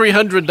yeah. you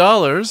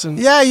 $300, and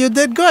Yeah, you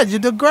did good. You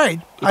did great.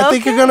 I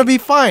think you're Okay. gonna be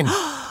fine.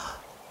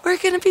 We're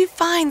going to be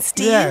fine,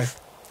 Steve. Yeah.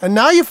 And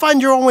now you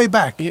find your own way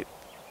back.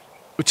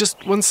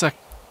 just 1 sec.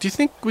 Do you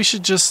think we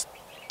should just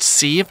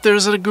see if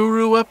there's a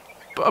guru up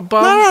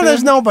above? No, there's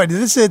him? nobody.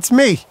 It's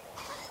me.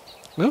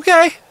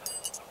 Okay.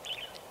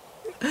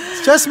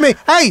 It's just me.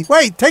 Hey,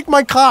 wait, take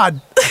my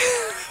card.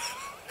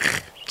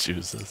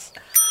 Jesus.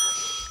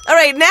 All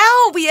right,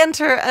 now we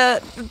enter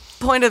a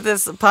point of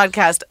this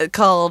podcast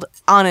called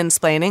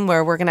On-Insplaining,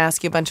 where we're going to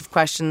ask you a bunch of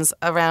questions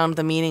around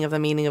the meaning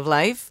of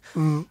life.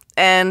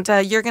 And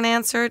you're going to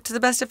answer it to the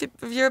best of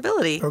your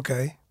ability.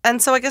 Okay.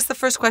 And so I guess the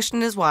first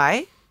question is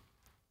why?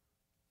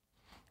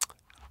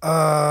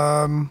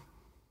 I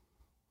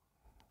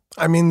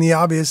mean, the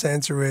obvious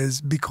answer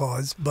is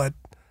because, but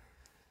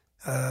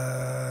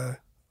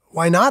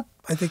why not?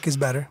 I think is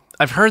better.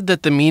 I've heard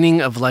that the meaning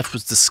of life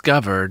was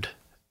discovered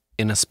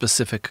in a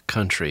specific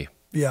country.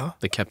 Yeah.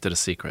 They kept it a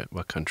secret.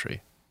 What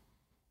country?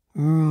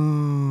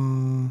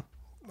 I'm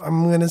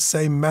going to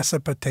say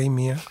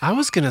Mesopotamia. I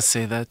was going to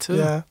say that too.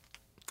 Yeah.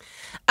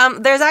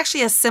 There's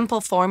actually a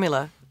simple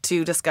formula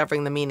to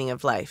discovering the meaning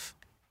of life.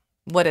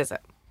 What is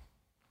it?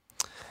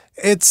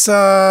 It's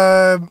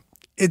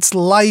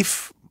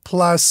life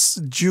plus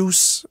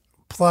juice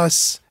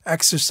plus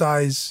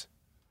exercise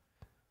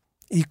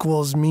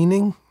equals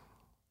meaning.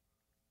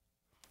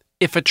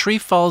 If a tree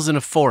falls in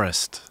a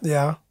forest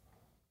Yeah.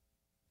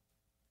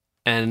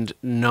 and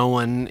no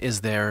one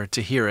is there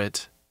to hear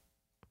it,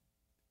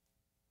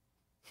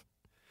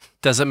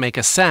 does it make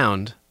a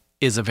sound?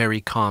 Is a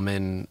very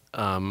common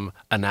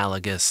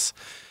analogous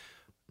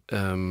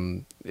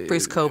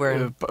Bruce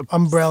Coburn.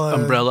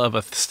 Umbrella of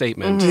a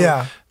statement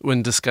Yeah.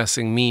 when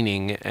discussing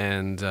meaning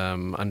and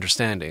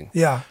understanding.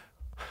 Yeah.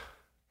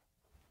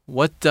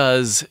 What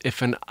does,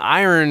 if an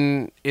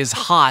iron is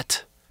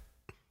hot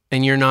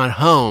and you're not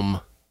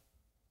home,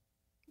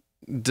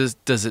 does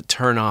it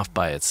turn off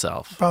by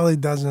itself? Probably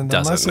doesn't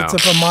unless no.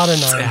 it's a modern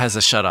It iron. has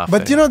a shut off.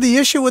 But you know, the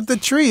issue with the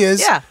tree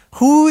is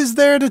who is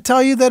there to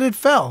tell you that it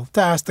fell,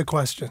 to ask the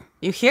question?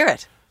 You hear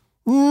it.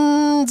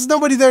 There's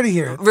nobody there to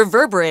hear it.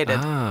 Reverberated.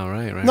 Ah,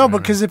 right. No,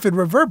 because if it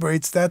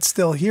reverberates, that's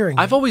still hearing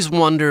I've it. always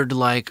wondered,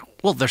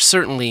 well, there's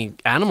certainly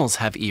animals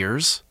have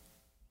ears.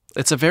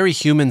 It's a very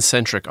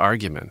human-centric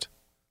argument.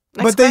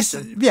 Next But they,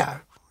 question. yeah.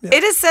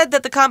 It is said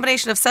that the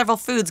combination of several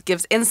foods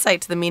gives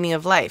insight to the meaning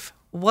of life.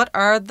 What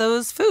are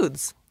those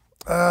foods?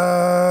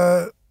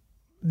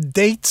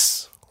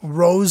 Dates,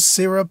 rose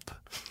syrup,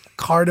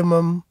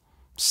 cardamom,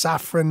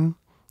 saffron,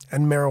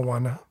 and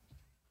marijuana.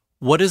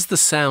 What is the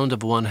sound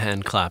of one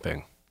hand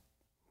clapping?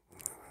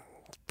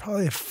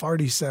 Probably a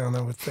farty sound,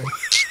 I would think.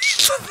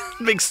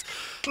 Makes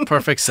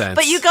perfect sense.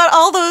 But you got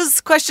all those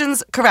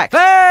questions correct.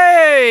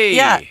 Hey!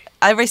 Yeah,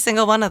 every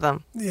single one of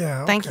them.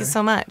 Yeah. Thank you okay.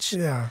 so much.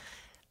 Yeah.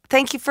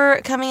 Thank you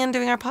for coming and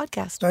doing our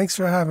podcast. Thanks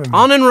for having me.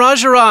 Anand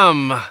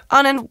Rajaram.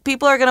 Anand,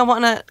 people are going to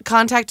want to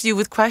contact you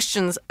with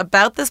questions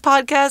about this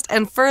podcast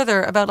and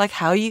further about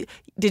how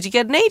did you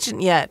get an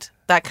agent yet?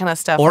 That kind of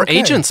stuff. Or Okay.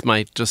 agents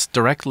might just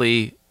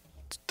directly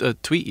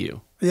tweet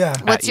you. Yeah.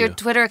 What's your you.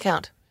 Twitter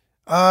account?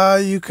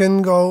 You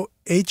can go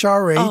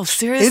HRH. Oh,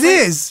 seriously? It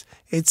is.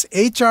 It's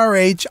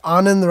HRH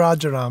Anand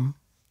Rajaram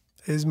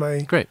is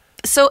my... Great.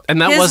 So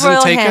And that His wasn't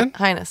Royal taken?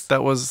 Highness.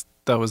 That was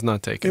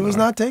not taken. It was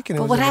not taken. It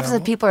But was what happens if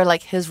available. people are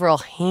like His Royal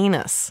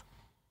Highness?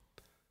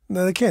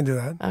 No, they can't do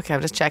that. Okay,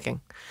 I'm just checking.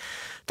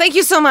 Thank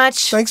you so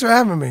much. Thanks for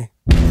having me.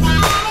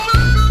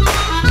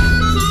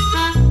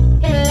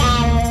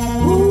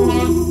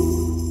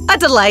 A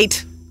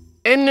delight.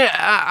 And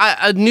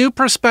a new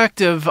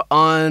perspective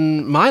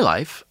on my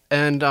life,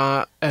 and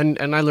I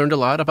learned a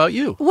lot about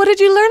you. What did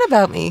you learn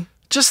about me?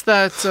 Just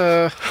that,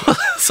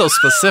 so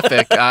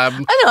specific. I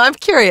know, I'm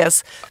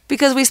curious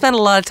because we spent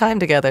a lot of time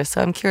together,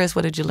 so I'm curious,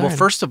 what did you learn? Well,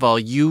 first of all,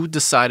 you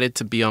decided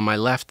to be on my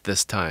left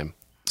this time,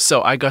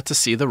 so I got to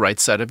see the right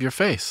side of your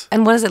face.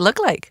 And what does it look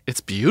like?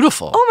 It's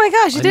beautiful. Oh my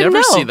gosh, you I didn't never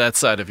know. see that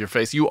side of your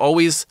face. You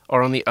always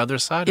are on the other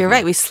side. You're of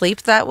right, me. we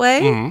sleep that way?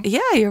 Mm-hmm.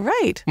 Yeah, you're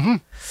right. I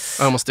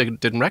almost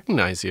didn't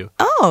recognize you.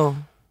 Oh,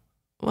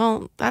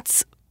 well,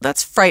 that's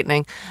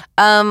frightening.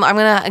 I'm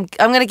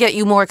gonna get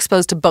you more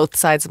exposed to both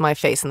sides of my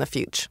face in the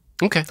future.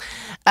 Okay.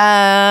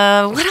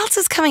 What else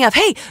is coming up?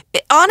 Hey,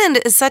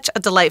 Anand is such a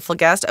delightful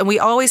guest, and we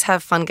always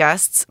have fun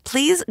guests.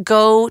 Please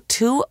go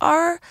to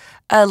our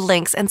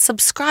links and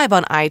subscribe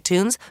on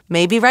iTunes.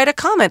 Maybe write a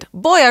comment.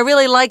 Boy, I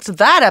really liked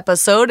that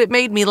episode. It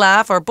made me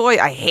laugh. Or boy,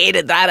 I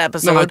hated that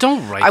episode. No,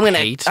 don't write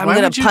hate. I'm Why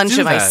gonna would you punch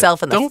do it that?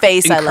 myself in the Don't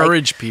face. I like.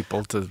 encourage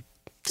people to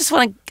I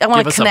want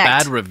to give us a connect.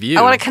 bad review.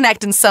 I want to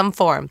connect in some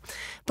form.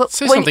 But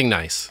say when- something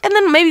nice. And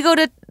then maybe go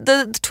to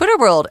the Twitter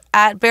world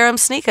at Barum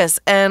Sneakus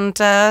and,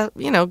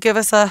 give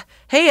us a,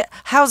 hey,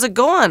 how's it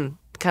going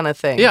kind of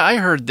thing. Yeah, I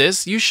heard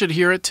this. You should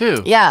hear it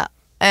too. Yeah.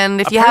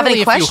 And if you have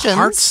any Apparently, questions. if you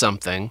heart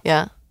something,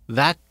 Yeah.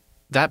 that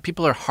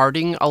people are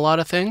hearting a lot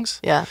of things.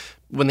 Yeah.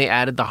 When they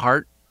added the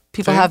heart,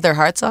 People thing. have their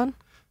hearts on.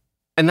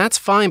 And that's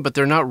fine, but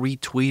they're not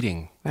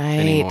retweeting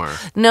anymore.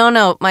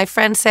 No. My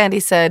friend Sandy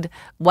said,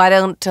 why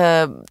don't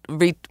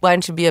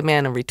you be a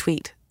man and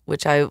retweet?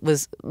 Which I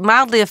was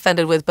mildly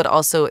offended with, but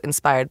also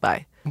inspired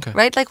by. Okay.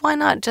 Right? Like, why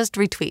not just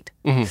retweet?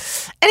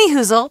 Mm-hmm. Any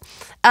hoozle,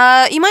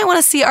 you might want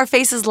to see our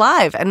faces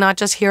live and not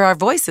just hear our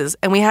voices.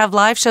 And we have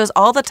live shows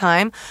all the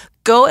time.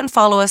 Go and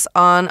follow us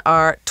on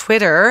our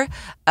Twitter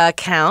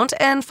account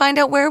and find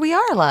out where we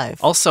are live.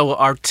 Also,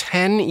 our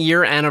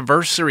 10-year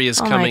anniversary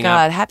is Oh my coming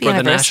God, up happy for the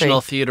anniversary.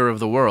 National Theater of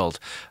the World,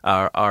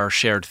 our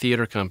shared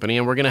theater company.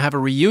 And we're going to have a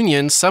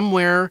reunion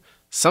somewhere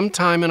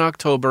sometime in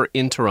October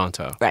in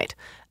Toronto. Right.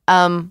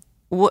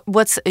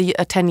 What's a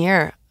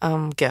 10-year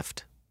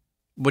gift?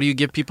 What do you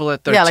give people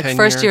at their 10-year like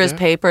first year is gift?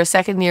 paper,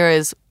 second year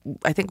is,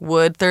 I think,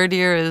 wood, third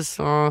year is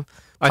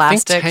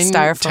plastic, I think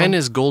styrofoam. 10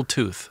 is gold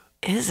tooth.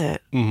 Is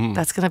it? Mm-hmm.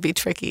 That's going to be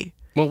tricky.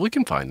 Well, we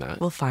can find that.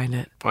 We'll find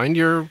it. Find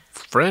your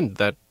friend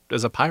that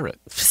is a pirate.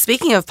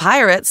 Speaking of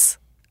pirates,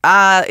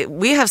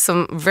 we have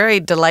some very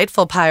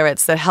delightful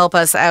pirates that help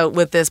us out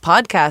with this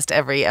podcast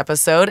every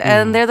episode,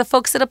 and they're the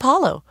folks at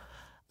Apollo.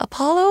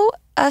 Apollo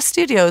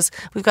Studios.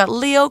 We've got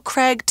Leo,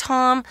 Craig,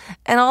 Tom,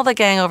 and all the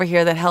gang over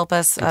here that help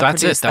us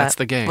produce that. That's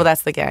the gang. Well,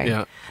 that's the gang.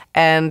 Yeah.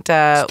 And we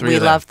of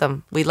them. love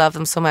them. We love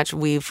them so much.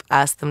 We've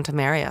asked them to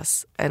marry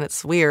us. And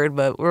it's weird,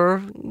 but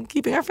we're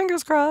keeping our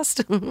fingers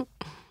crossed.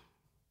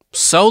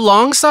 So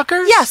long,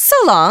 suckers? Yeah, so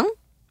long.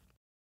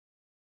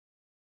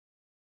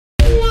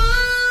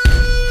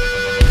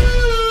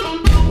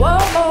 Whoa,